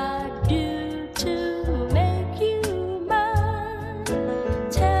what I do to make you mine.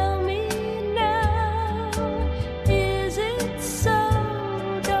 Tell me now, is it so?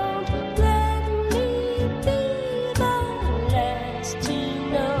 Don't let me be the last to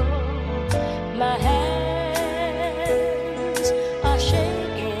know. My hands are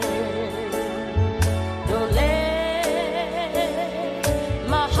shaking. Don't let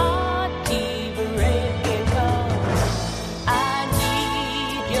my heart keep breaking, 'cause I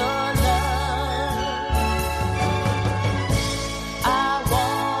need your love. I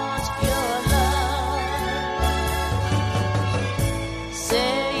want your love.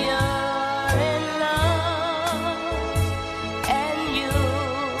 Say you're in love, and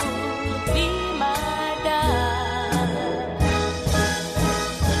you'll be my guide.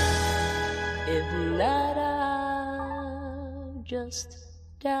 If not, I'll just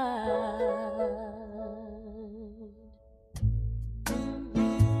die.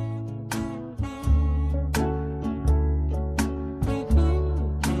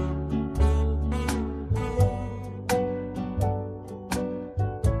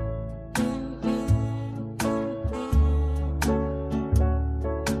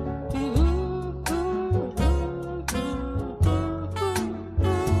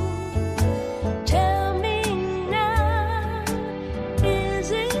 Tell me now, is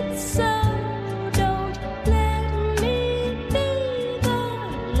it so? Don't let me be the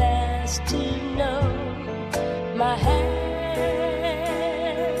last to know. My hands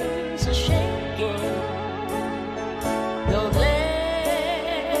are shaking. Don't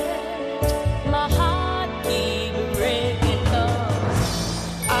let my heart keep breaking, 'cause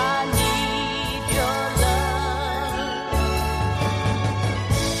I need your love.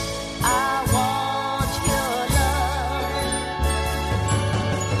 I want your love.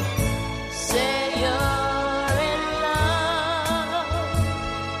 Say you're in love,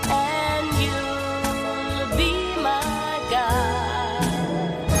 and you'll be my guide.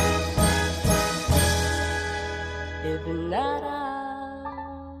 If not,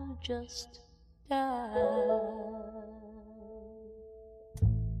 I'll just die.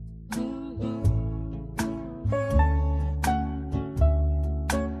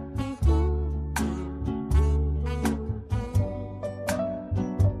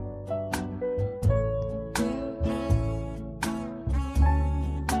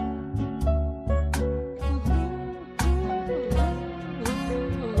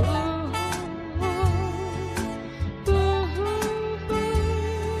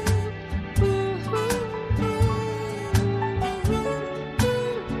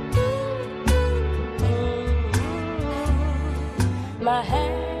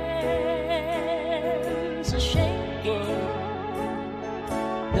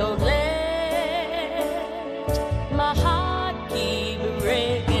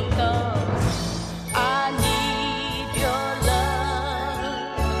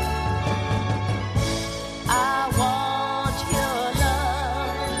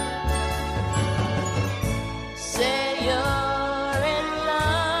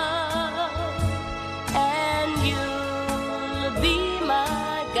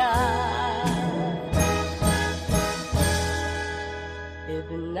 my God.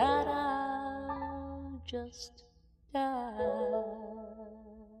 If not, I'll just die.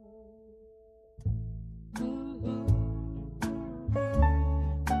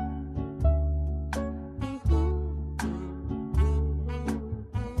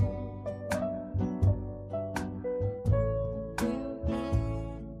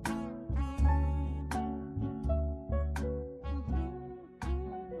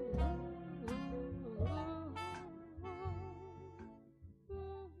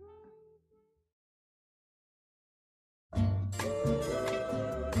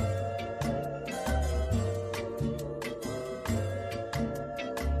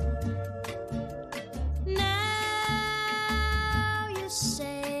 Now you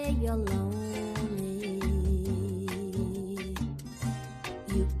say you're lonely.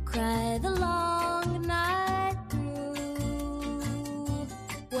 You cry the long night through.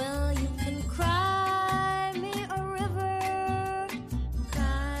 Well, you can cry me a river.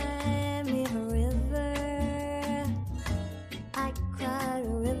 Cry me a river. I cried a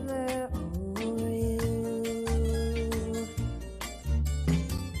river over you.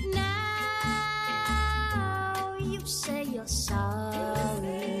 Now you say you're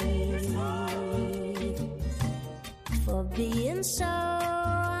sorry for being so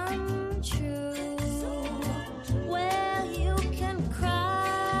untrue. Well, you can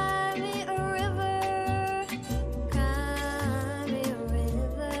cry me a river. Cry me a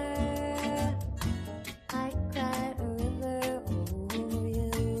river. I cried a river over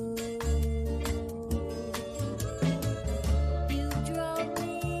you. You drove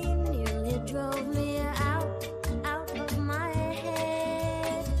me, nearly drove me out of my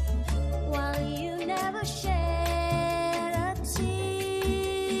head, while you never shed a tear.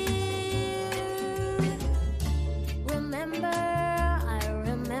 Remember, I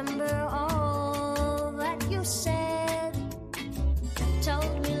remember all that you said.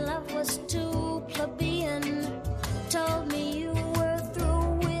 Told me love was too plebeian. Told me you were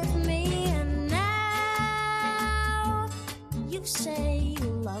through with me, and now you say you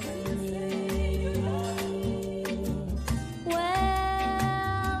love me.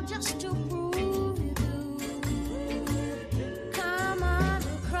 Well, just to prove you do, come on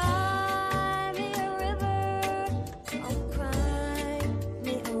and cry me a river. Oh, cry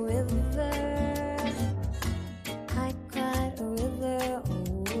me a river. I cried a river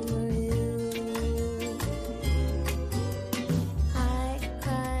over you. I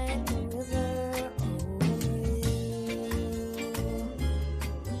cried a river over you.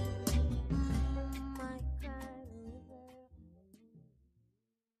 I cried a river.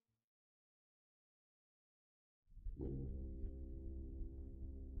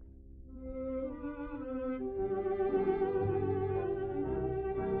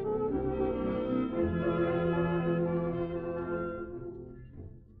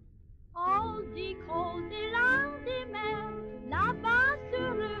 On dit qu'au delà des mers, là-bas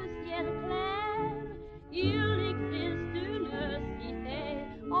sur le ciel clair, il existe une cité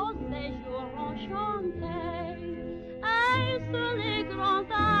au séjour enchanté. Et sur les grands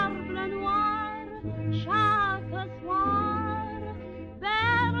arbres noirs, chaque soir,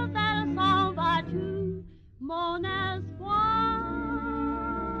 vers elle s'en va tout mon espoir.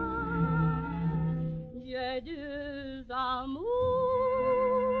 J'ai deux amours,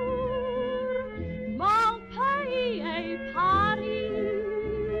 mon pays et Paris,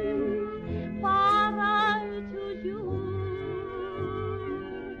 pareil toujours,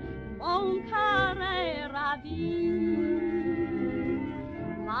 mon cœur est ravi.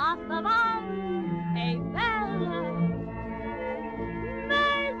 Ma savane est belle,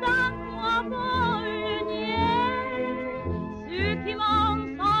 mais à quoi bon le nier? Ce qui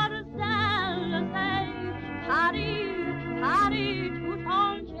m'ensorcelle, c'est Paris, Paris tout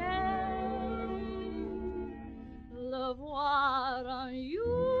entier. Le voir un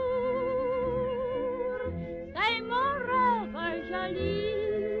jour, c'est mon rêve joli.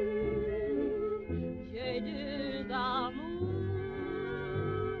 J'ai deux amours,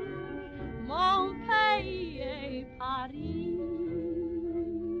 mon pays et Paris.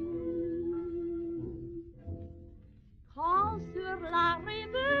 Quand sur la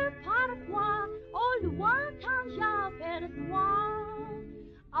rive parfois, au lointain j'aperçois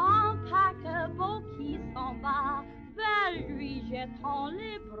un paquebot qui s'en va vers lui jetant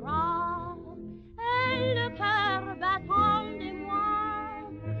les bras, et le cœur battant de moi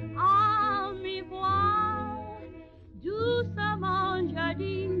à mi-voix, doucement je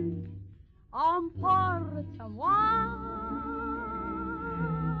dis, emporte-moi.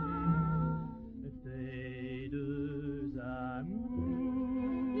 Ces deux amours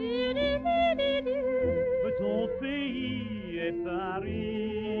mon pays est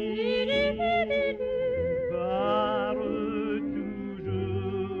Paris. Parle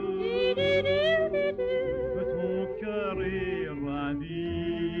toujours, ton cœur est ravi.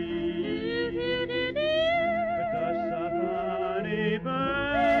 Ta savane est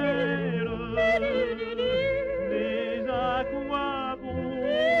belle, mais à quoi bon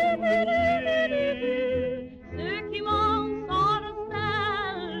nier? Ceux qui m'en sortent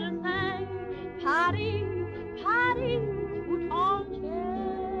seuls, c'est Paris, Paris tout entier.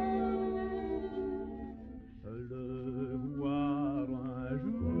 Le voir un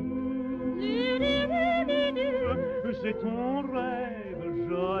jour, c'est ton rêve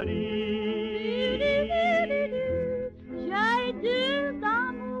joli. J'ai deux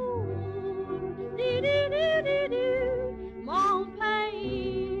amours, mon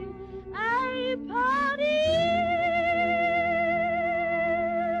pays est Paris.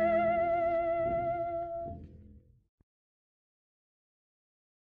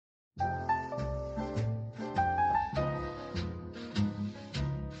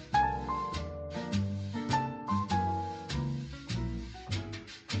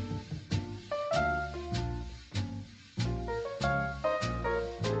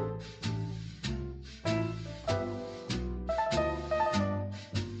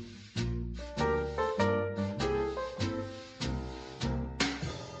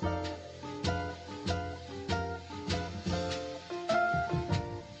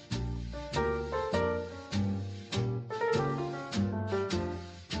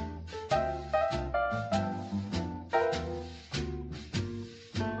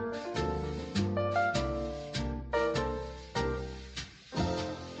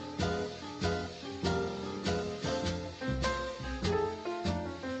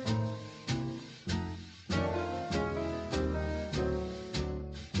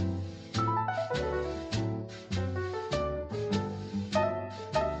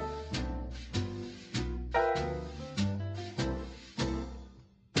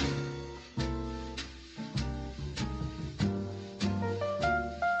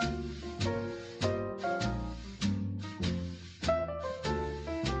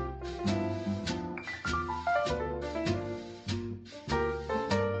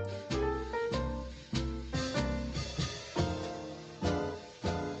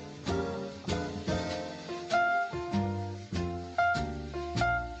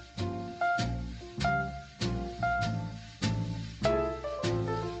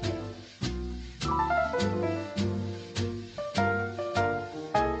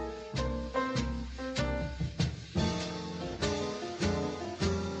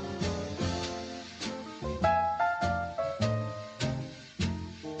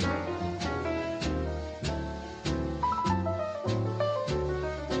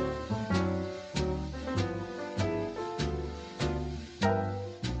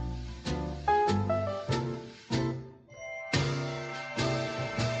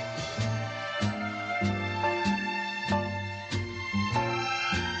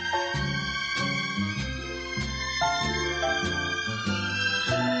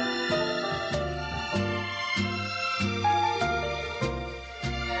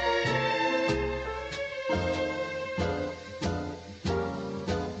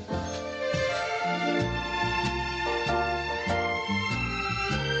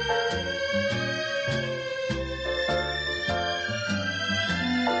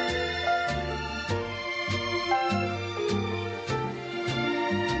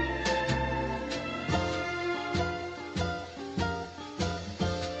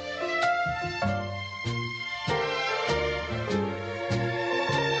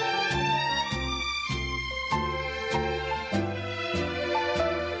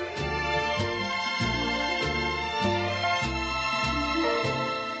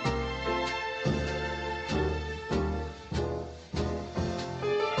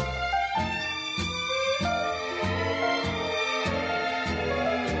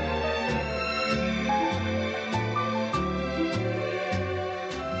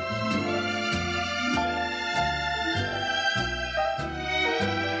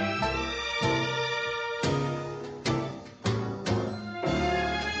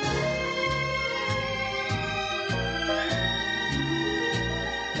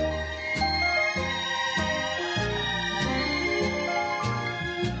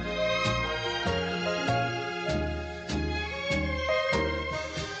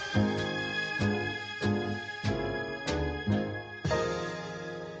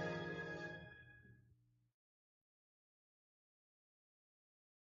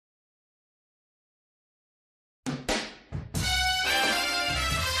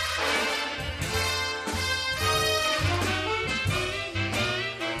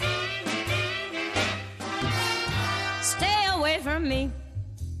 from me,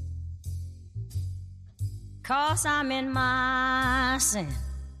 'cause I'm in my sin.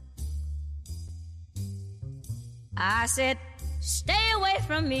 I said, stay away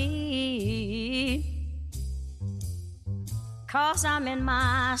from me, 'cause I'm in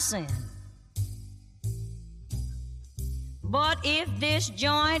my sin. But if this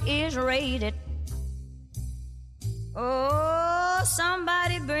joint is raided, oh,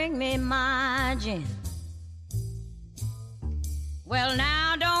 somebody bring me my gin. Well,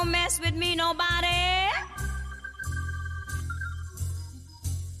 now don't mess with me, nobody,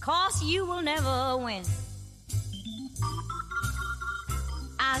 'cause you will never win.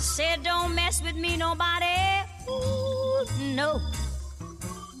 I said don't mess with me, nobody, ooh, no,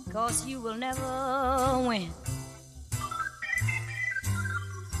 'cause you will never win.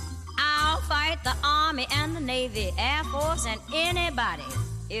 I'll fight the Army and the Navy, Air Force, and anybody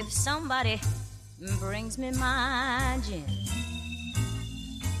if somebody brings me my gin.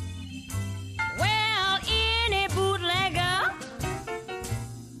 Well, any bootlegger,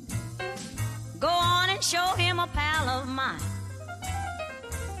 go on and show him a pal of mine.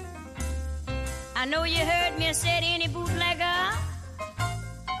 I know you heard me say any bootlegger,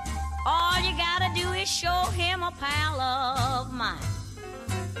 all you gotta do is show him a pal of mine.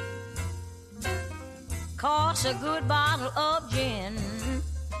 'Cause a good bottle of gin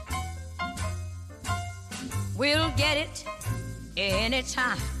will get it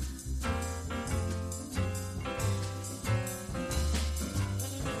anytime.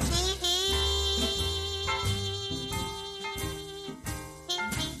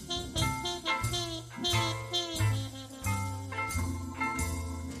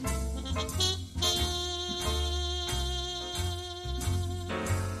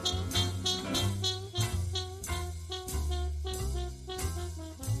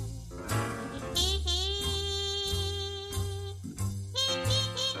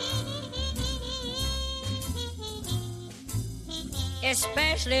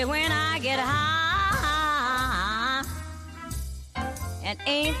 Especially when I get high and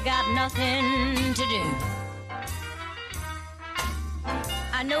ain't got nothing to do.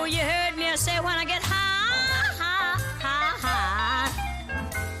 I know you heard me say when I get high,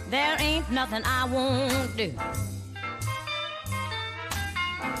 there ain't nothing I won't do.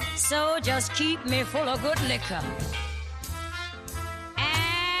 So just keep me full of good liquor,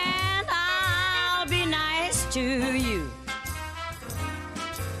 and I'll be nice to you.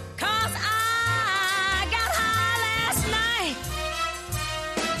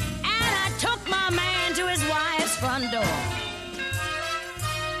 Front door.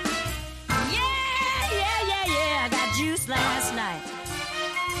 Yeah, I got juice last night,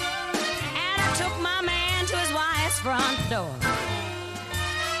 and I took my man to his wife's front door.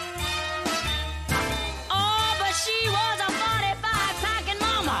 Oh, but she was a 45 packing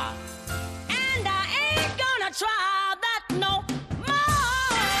mama, and I ain't gonna try that no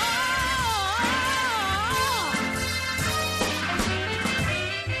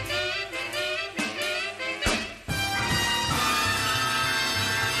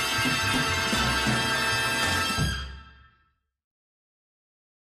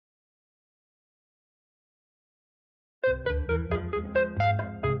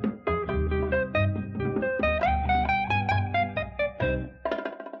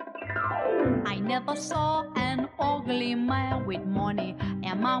never saw an ugly man with money.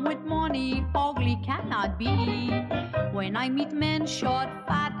 A man with money ugly cannot be. When I meet men short,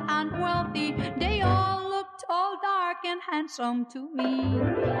 fat, and wealthy, they all look tall, dark, and handsome to me.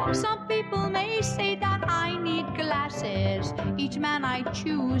 Some people may say that I need glasses. Each man I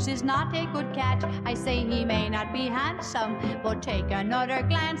choose is not a good catch. I say he may not be handsome, but take another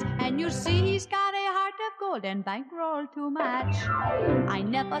glance and you see he's got a heart of gold and bankroll to match. I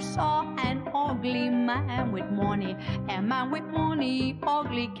never saw an ugly man with money. A man with money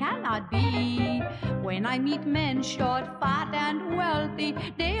ugly cannot be. When I meet men short, fat, and wealthy,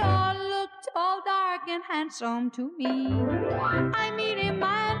 they all look tall, dark, and handsome to me. I meet a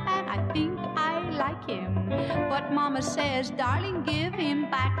man and I think I like him, but mama says, darling, give him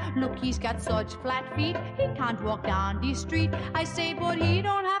back. Look, he's got such flat feet, he can't walk down the street. I say, but he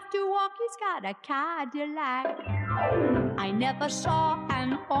don't have to walk, he's got a Cadillac. I never saw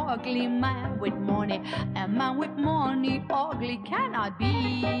an ugly man with money. A man with money ugly cannot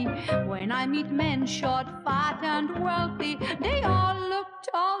be. When I meet men short, fat, and wealthy, they all look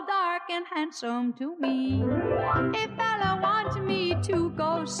tall, dark, and handsome to me. A fella wants me to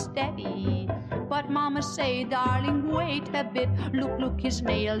go steady, but mama say, darling, wait a bit. Look, his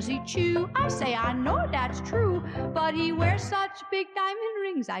nails he chew. I say, I know that's true, but he wears such big diamond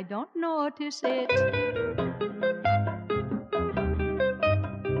rings, I don't notice it.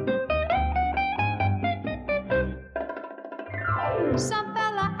 Some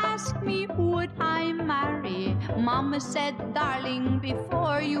fella asked me, would I marry? Mama said, darling,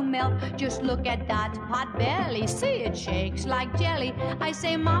 before you melt, just look at that pot belly. See, it shakes like jelly. I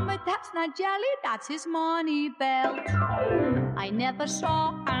say, Mama, that's not jelly, that's his money belt. I never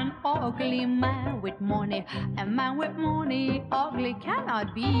saw an ugly man with money. A man with money ugly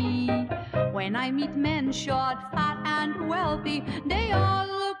cannot be. When I meet men short, fat, and wealthy, they all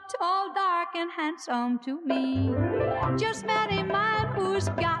look tall, dark, and handsome to me. Just met a man who's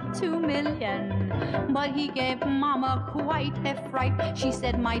got 2 million, but he gave Mama quite a fright. She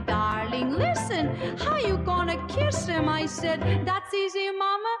said, my darling, listen, how you gonna kiss him? I said, that's easy,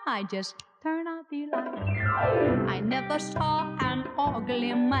 Mama, I just turn out the light. I never saw an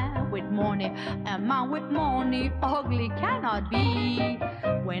ugly man with money. A man with money ugly cannot be.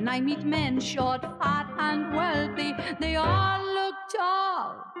 When I meet men short, fat, and wealthy, they all look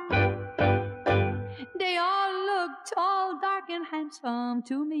tall. They all look tall, dark, and handsome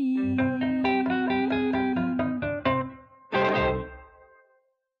to me.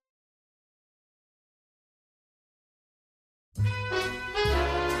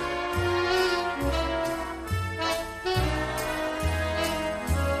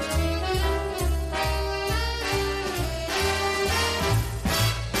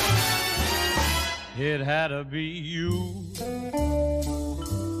 It had to be you.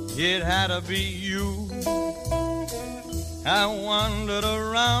 It had to be you. I wandered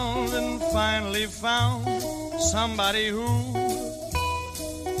around and finally found somebody who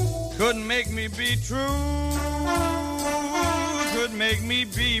could make me be true, could make me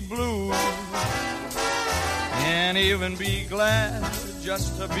be blue, and even be glad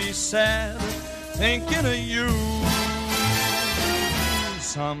just to be sad thinking of you.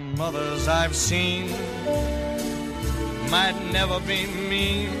 Some others I've seen might never be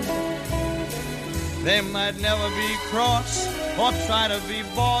mean. They might never be cross or try to be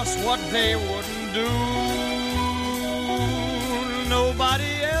boss. What they wouldn't do,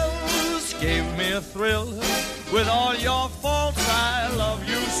 nobody else gave me a thrill. With all your faults, I love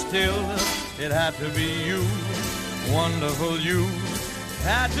you still. It had to be you, wonderful you.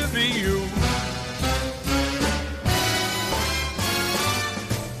 Had to be you.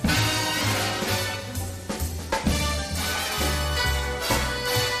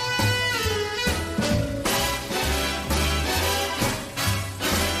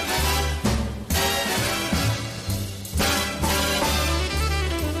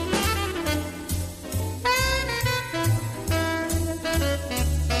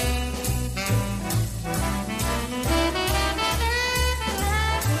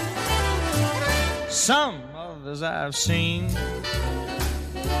 Some others I've seen,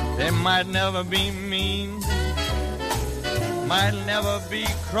 they might never be mean, might never be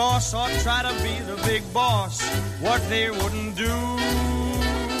cross or try to be the big boss. What they wouldn't do,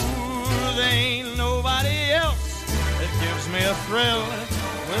 there ain't nobody else that gives me a thrill.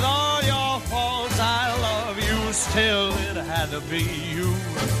 With all your faults, I love you still. It had to be you,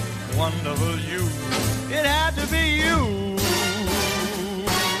 wonderful you. It had to be you.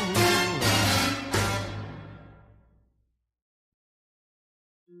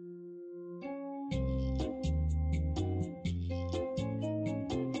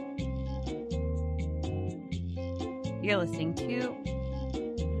 You're listening to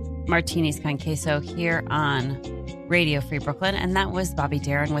Martinis con Queso here on Radio Free Brooklyn, and that was Bobby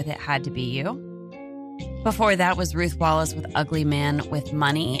Darin with It Had to Be You. Before that was Ruth Wallace with Ugly Man with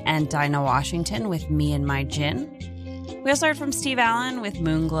Money, and Dinah Washington with Me and My Gin. We also heard from Steve Allen with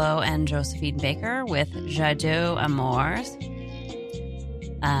Moonglow and Josephine Baker with Jadot Amours.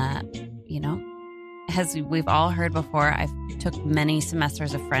 As we've all heard before, I took many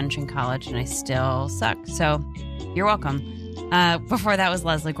semesters of French in college and I still suck. So you're welcome. Before that was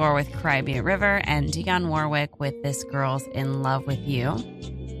Leslie Gore with Cry Me a River, and Dionne Warwick with This Girl's in Love with You.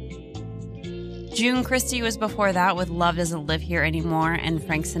 June Christie was before that with Love Doesn't Live Here Anymore, and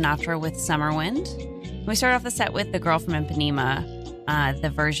Frank Sinatra with Summer Wind. We started off the set with The Girl from Ipanema, the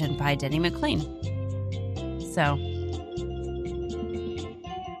version by Denny McLean. So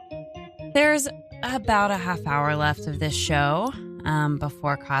there's about a half hour left of this show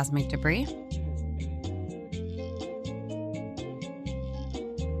before Cosmic Debris.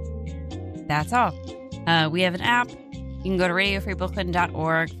 That's all. We have an app. You can go to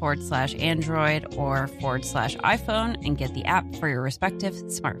radiofreebrooklyn.org/Android or /iPhone and get the app for your respective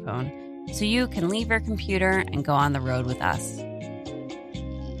smartphone so you can leave your computer and go on the road with us.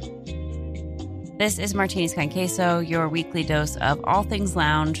 This is Martinis con Queso, your weekly dose of all things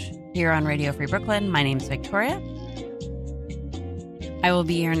lounge here on Radio Free Brooklyn. My name is Victoria. I will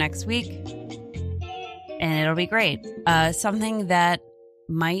be here next week, and it'll be great. Something that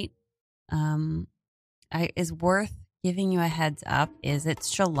might is worth giving you a heads up is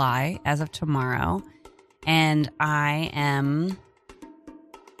it's July as of tomorrow, and I am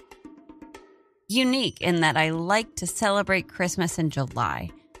unique in that I like to celebrate Christmas in July.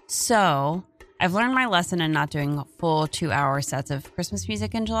 So I've learned my lesson in not doing full 2-hour sets of Christmas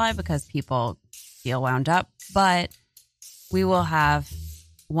music in July because people feel wound up, but we will have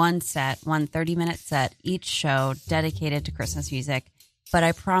one 30-minute set, each show dedicated to Christmas music. But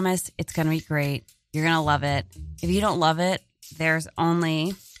I promise it's going to be great. You're going to love it. If you don't love it, there's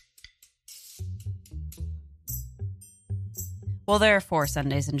only... Well, there are 4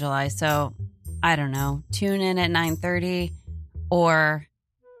 Sundays in July, so I don't know. Tune in at 9:30 or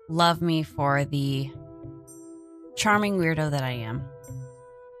love me for the charming weirdo that I am.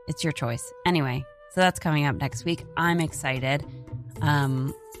 It's your choice. Anyway, so that's coming up next week. I'm excited.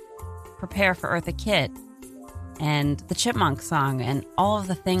 Prepare for Eartha Kitt and the Chipmunk song and all of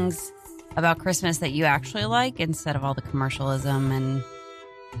the things about Christmas that you actually like instead of all the commercialism and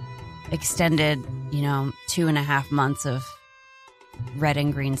extended, 2.5 months of red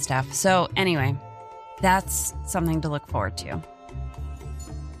and green stuff. So anyway, that's something to look forward to.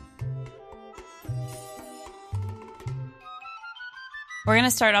 We're going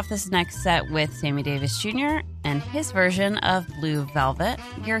to start off this next set with Sammy Davis Jr. and his version of Blue Velvet.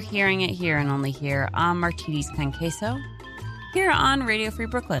 You're hearing it here and only here on Martini's Con Queso, here on Radio Free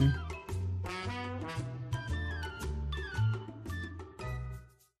Brooklyn.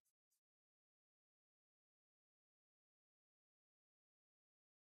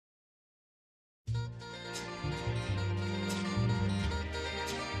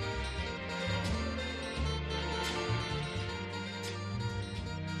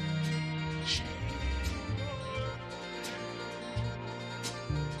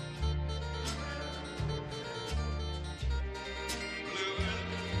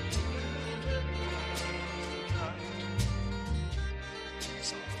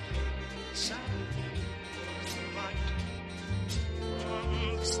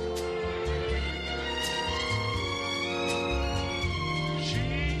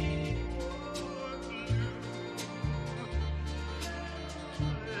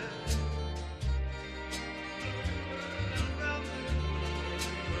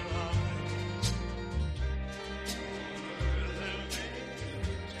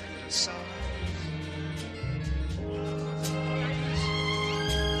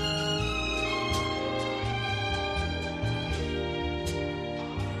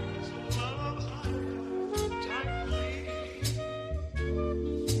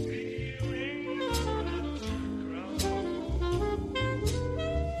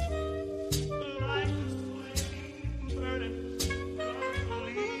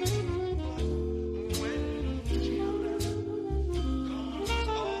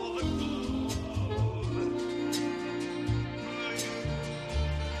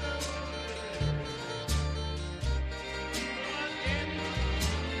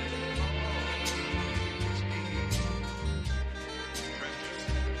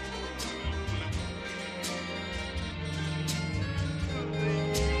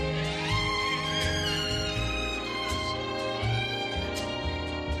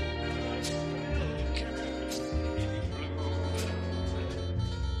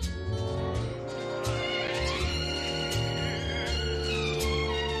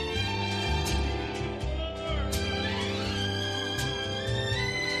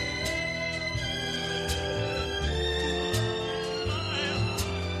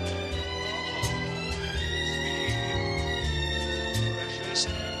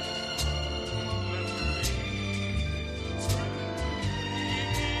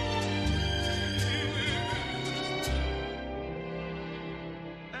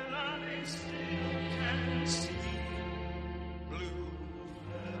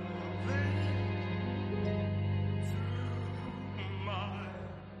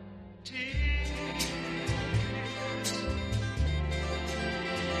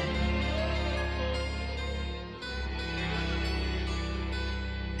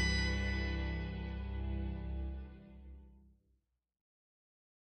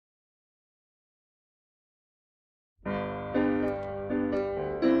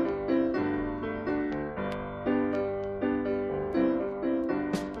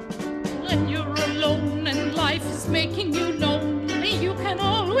 When you're alone and life is making you lonely, you can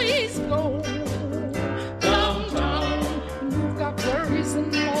always go downtown. You've got worries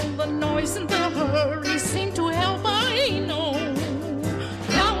and all the noise and the hurry seem to help, I know.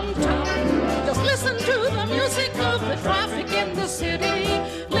 Downtown, just listen to the music of the traffic in the city.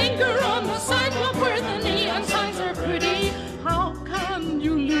 Linger on the sidewalk where the neon signs are pretty.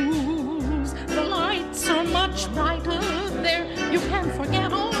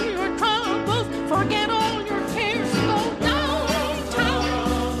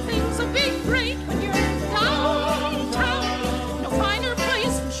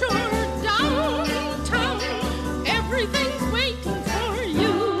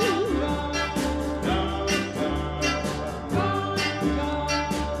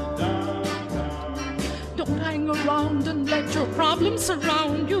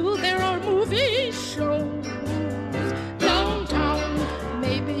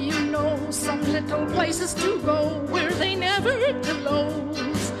 places to go where they never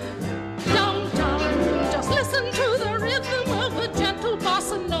close. Downtown, just listen to the rhythm of a gentle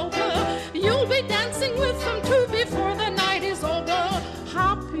bossa nova. You'll be dancing with them too before the night is over.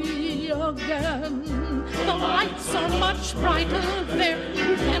 Happy again, the lights are much brighter there.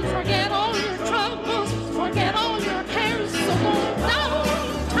 You can forget all your troubles, forget all your cares. So go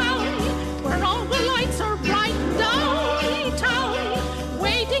downtown, where all the lights are bright. Downtown,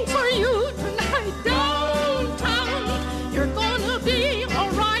 waiting for you tonight. Downtown, you're gonna be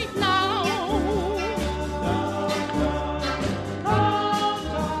alright now.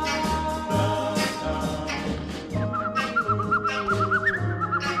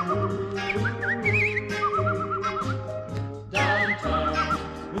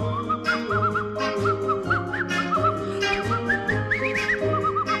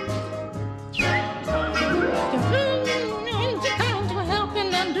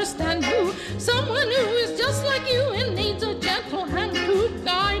 Someone who is just like you and needs a gentle hand to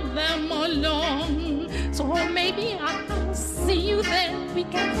guide them along. So maybe I'll see you then. We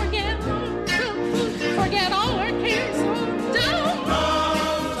can forget all our cares.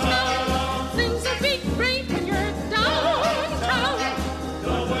 Downtown, things will be great when you're downtown.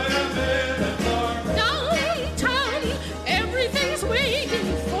 Downtown, everything's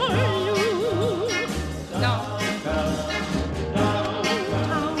waiting for you.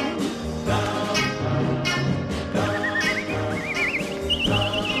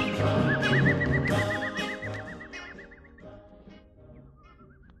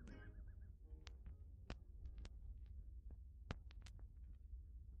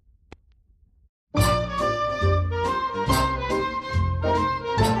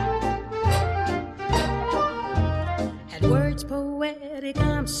 Words poetic,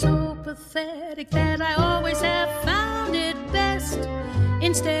 I'm so pathetic that I always have found it best,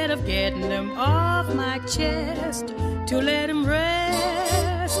 instead of getting them off my chest, to let them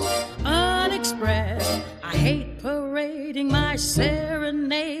rest unexpressed. I hate parading my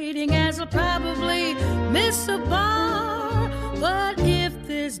serenading, as I'll probably miss a bar. But if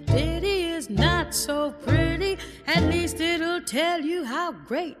this ditty is not so pretty, at least it'll tell you how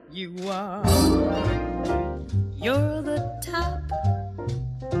great you are. You're the top,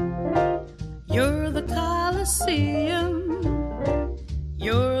 you're the Colosseum,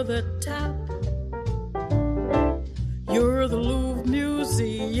 you're the top, you're the Louvre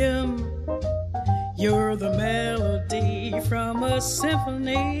Museum, you're the melody from a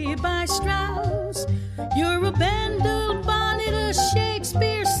symphony by Strauss, you're a Bendel bonnet, a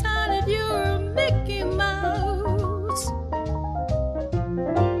Shakespeare sonnet, you're a Mickey Mouse,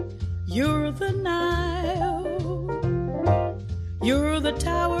 you're the Nile, you're the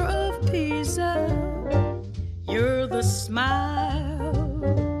Tower of Pisa, you're the smile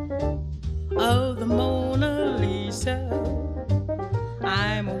of the Mona Lisa.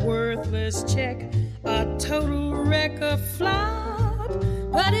 I'm a worthless check, a total wreck, a flop.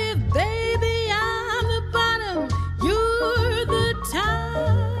 But if baby I'm the bottom, you're the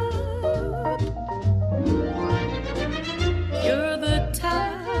top. You're the top.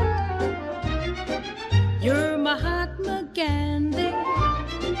 You're Mahatma Gandhi,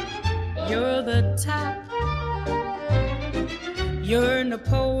 you're the top. You're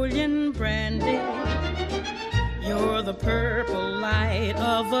Napoleon Brandy, you're the purple light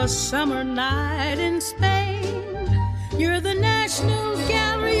of a summer night in Spain. You're the National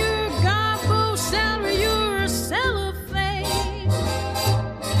Gallery, you're Garbo Salary, you're cellophane.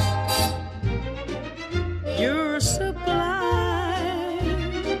 You're sublime,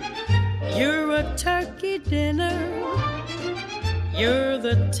 you're a turkey dinner, you're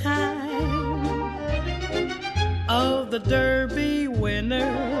the time of the Derby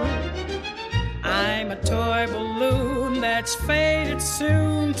winner. I'm a toy balloon that's faded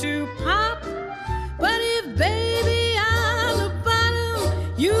soon to pop. But if baby I'm the bottom,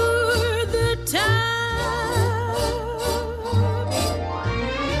 you're the top.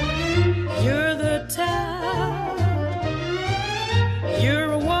 You're the top.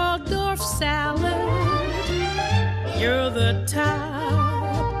 You're a Waldorf salad, you're the top.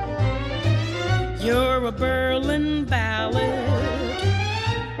 You're a Berlin ballad,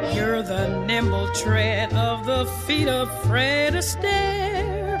 you're the nimble tread of the feet of Fred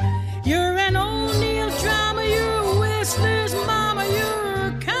Astaire. You're an O'Neill drama, you're a Whistler's mama, you're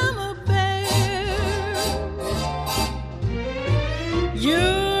a Camembert.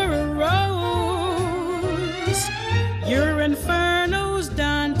 You're a rose, you're Inferno's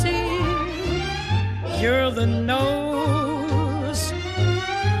Dante, you're the nose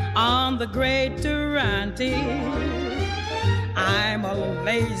on the great Durante. I'm a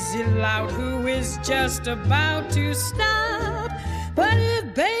lazy lout who is just about to stop. But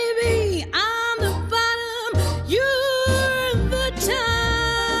if, baby, I'm the bottom, you're the top.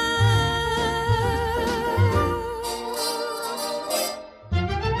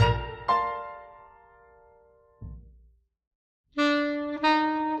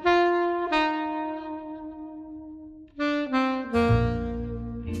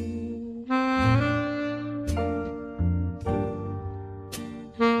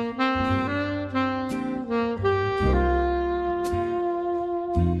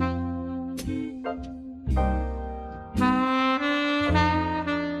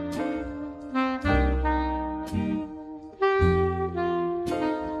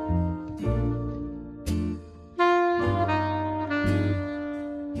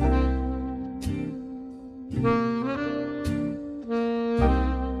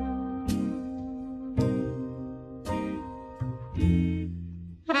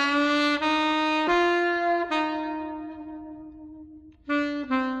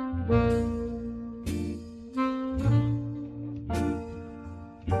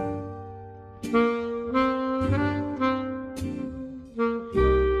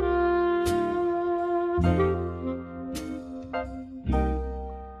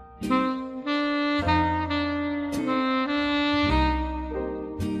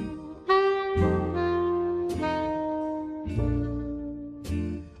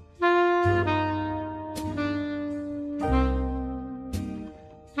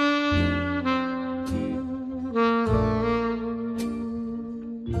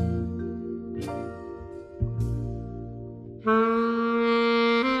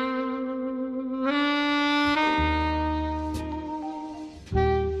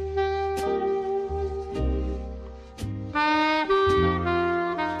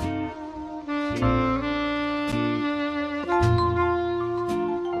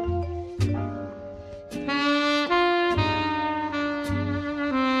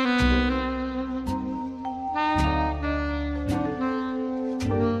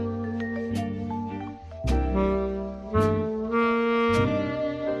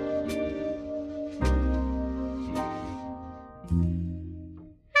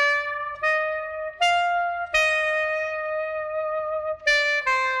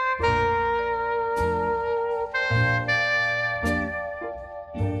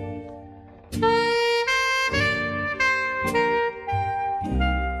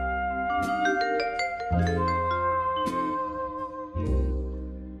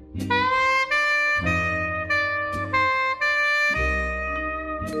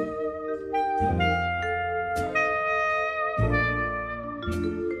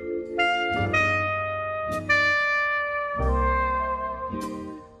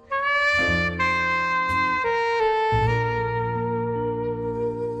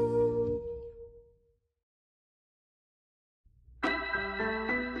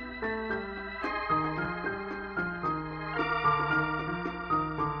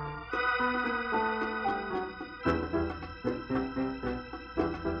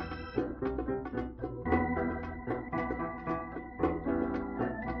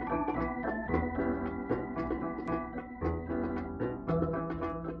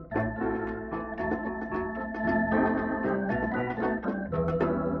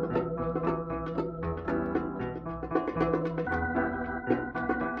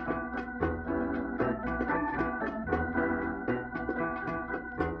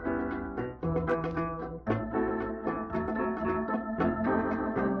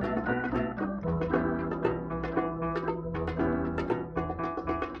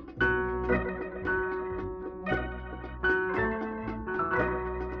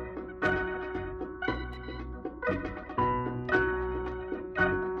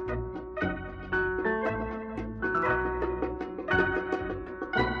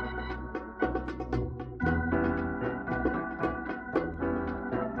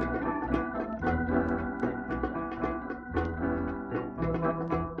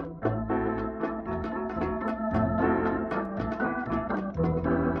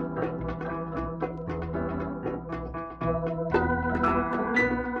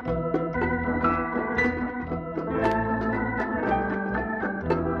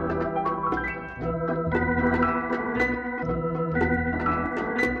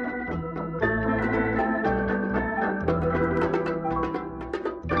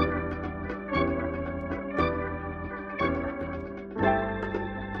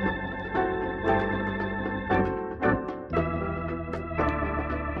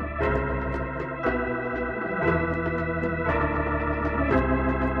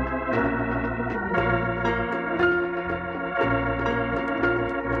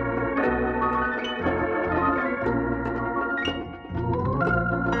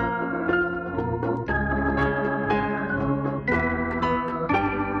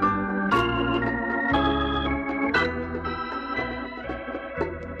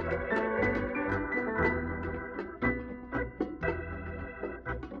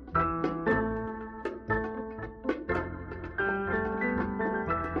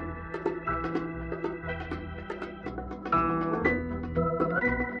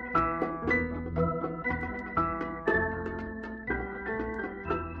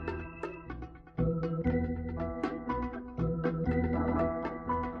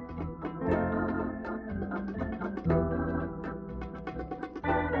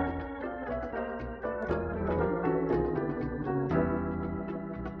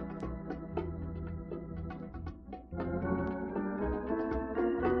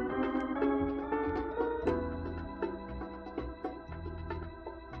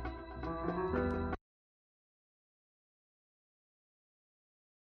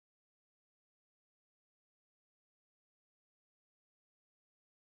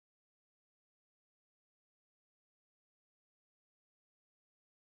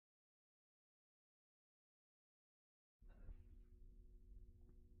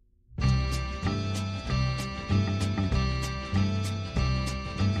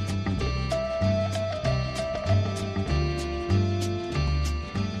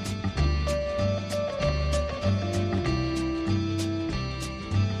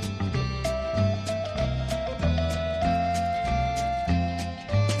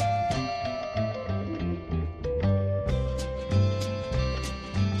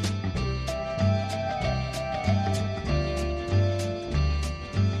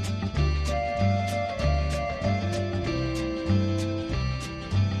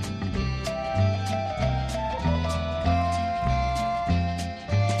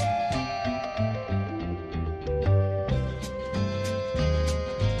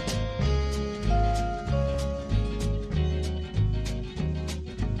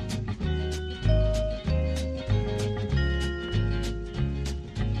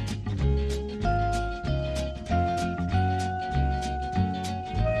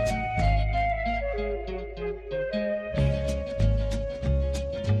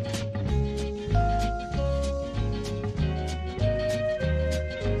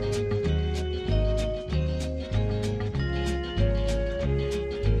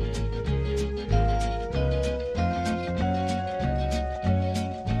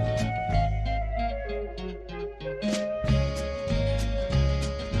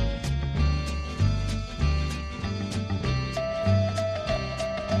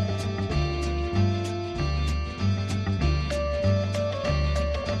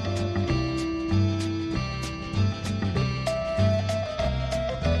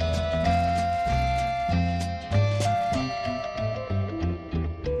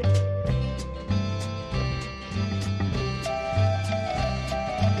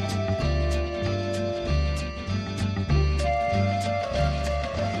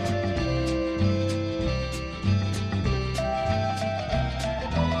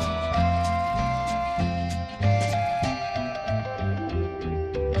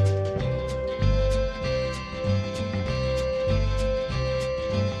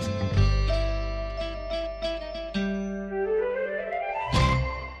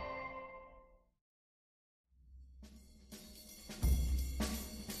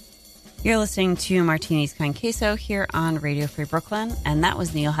 You're listening to Martini's Con Queso here on Radio Free Brooklyn, and that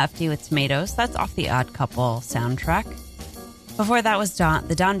was Neil Hefti with Tomatoes. That's off the Odd Couple soundtrack. Before that was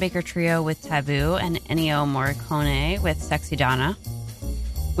the Don Baker Trio with Taboo and Ennio Morricone with Sexy Donna.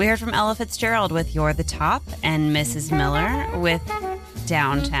 We heard from Ella Fitzgerald with You're the Top and Mrs. Miller with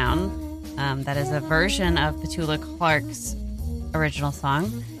Downtown. That is a version of Petula Clark's original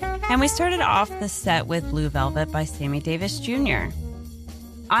song. And we started off the set with Blue Velvet by Sammy Davis Jr.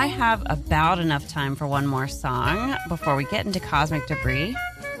 I have about enough time for one more song before we get into Cosmic Debris.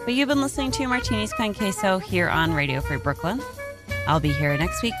 But you've been listening to Martini's Con Queso here on Radio Free Brooklyn. I'll be here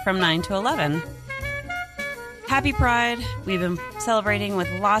next week from 9 to 11. Happy Pride. We've been celebrating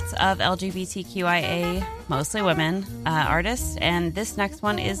with lots of LGBTQIA, mostly women, artists, and this next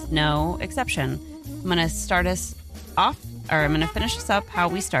one is no exception. I'm going to start us off, or I'm going to finish us up how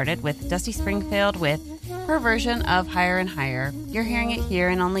we started with Dusty Springfield with her version of Higher and Higher. You're hearing it here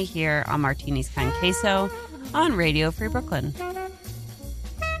and only here on Martini's Con Queso on Radio Free Brooklyn.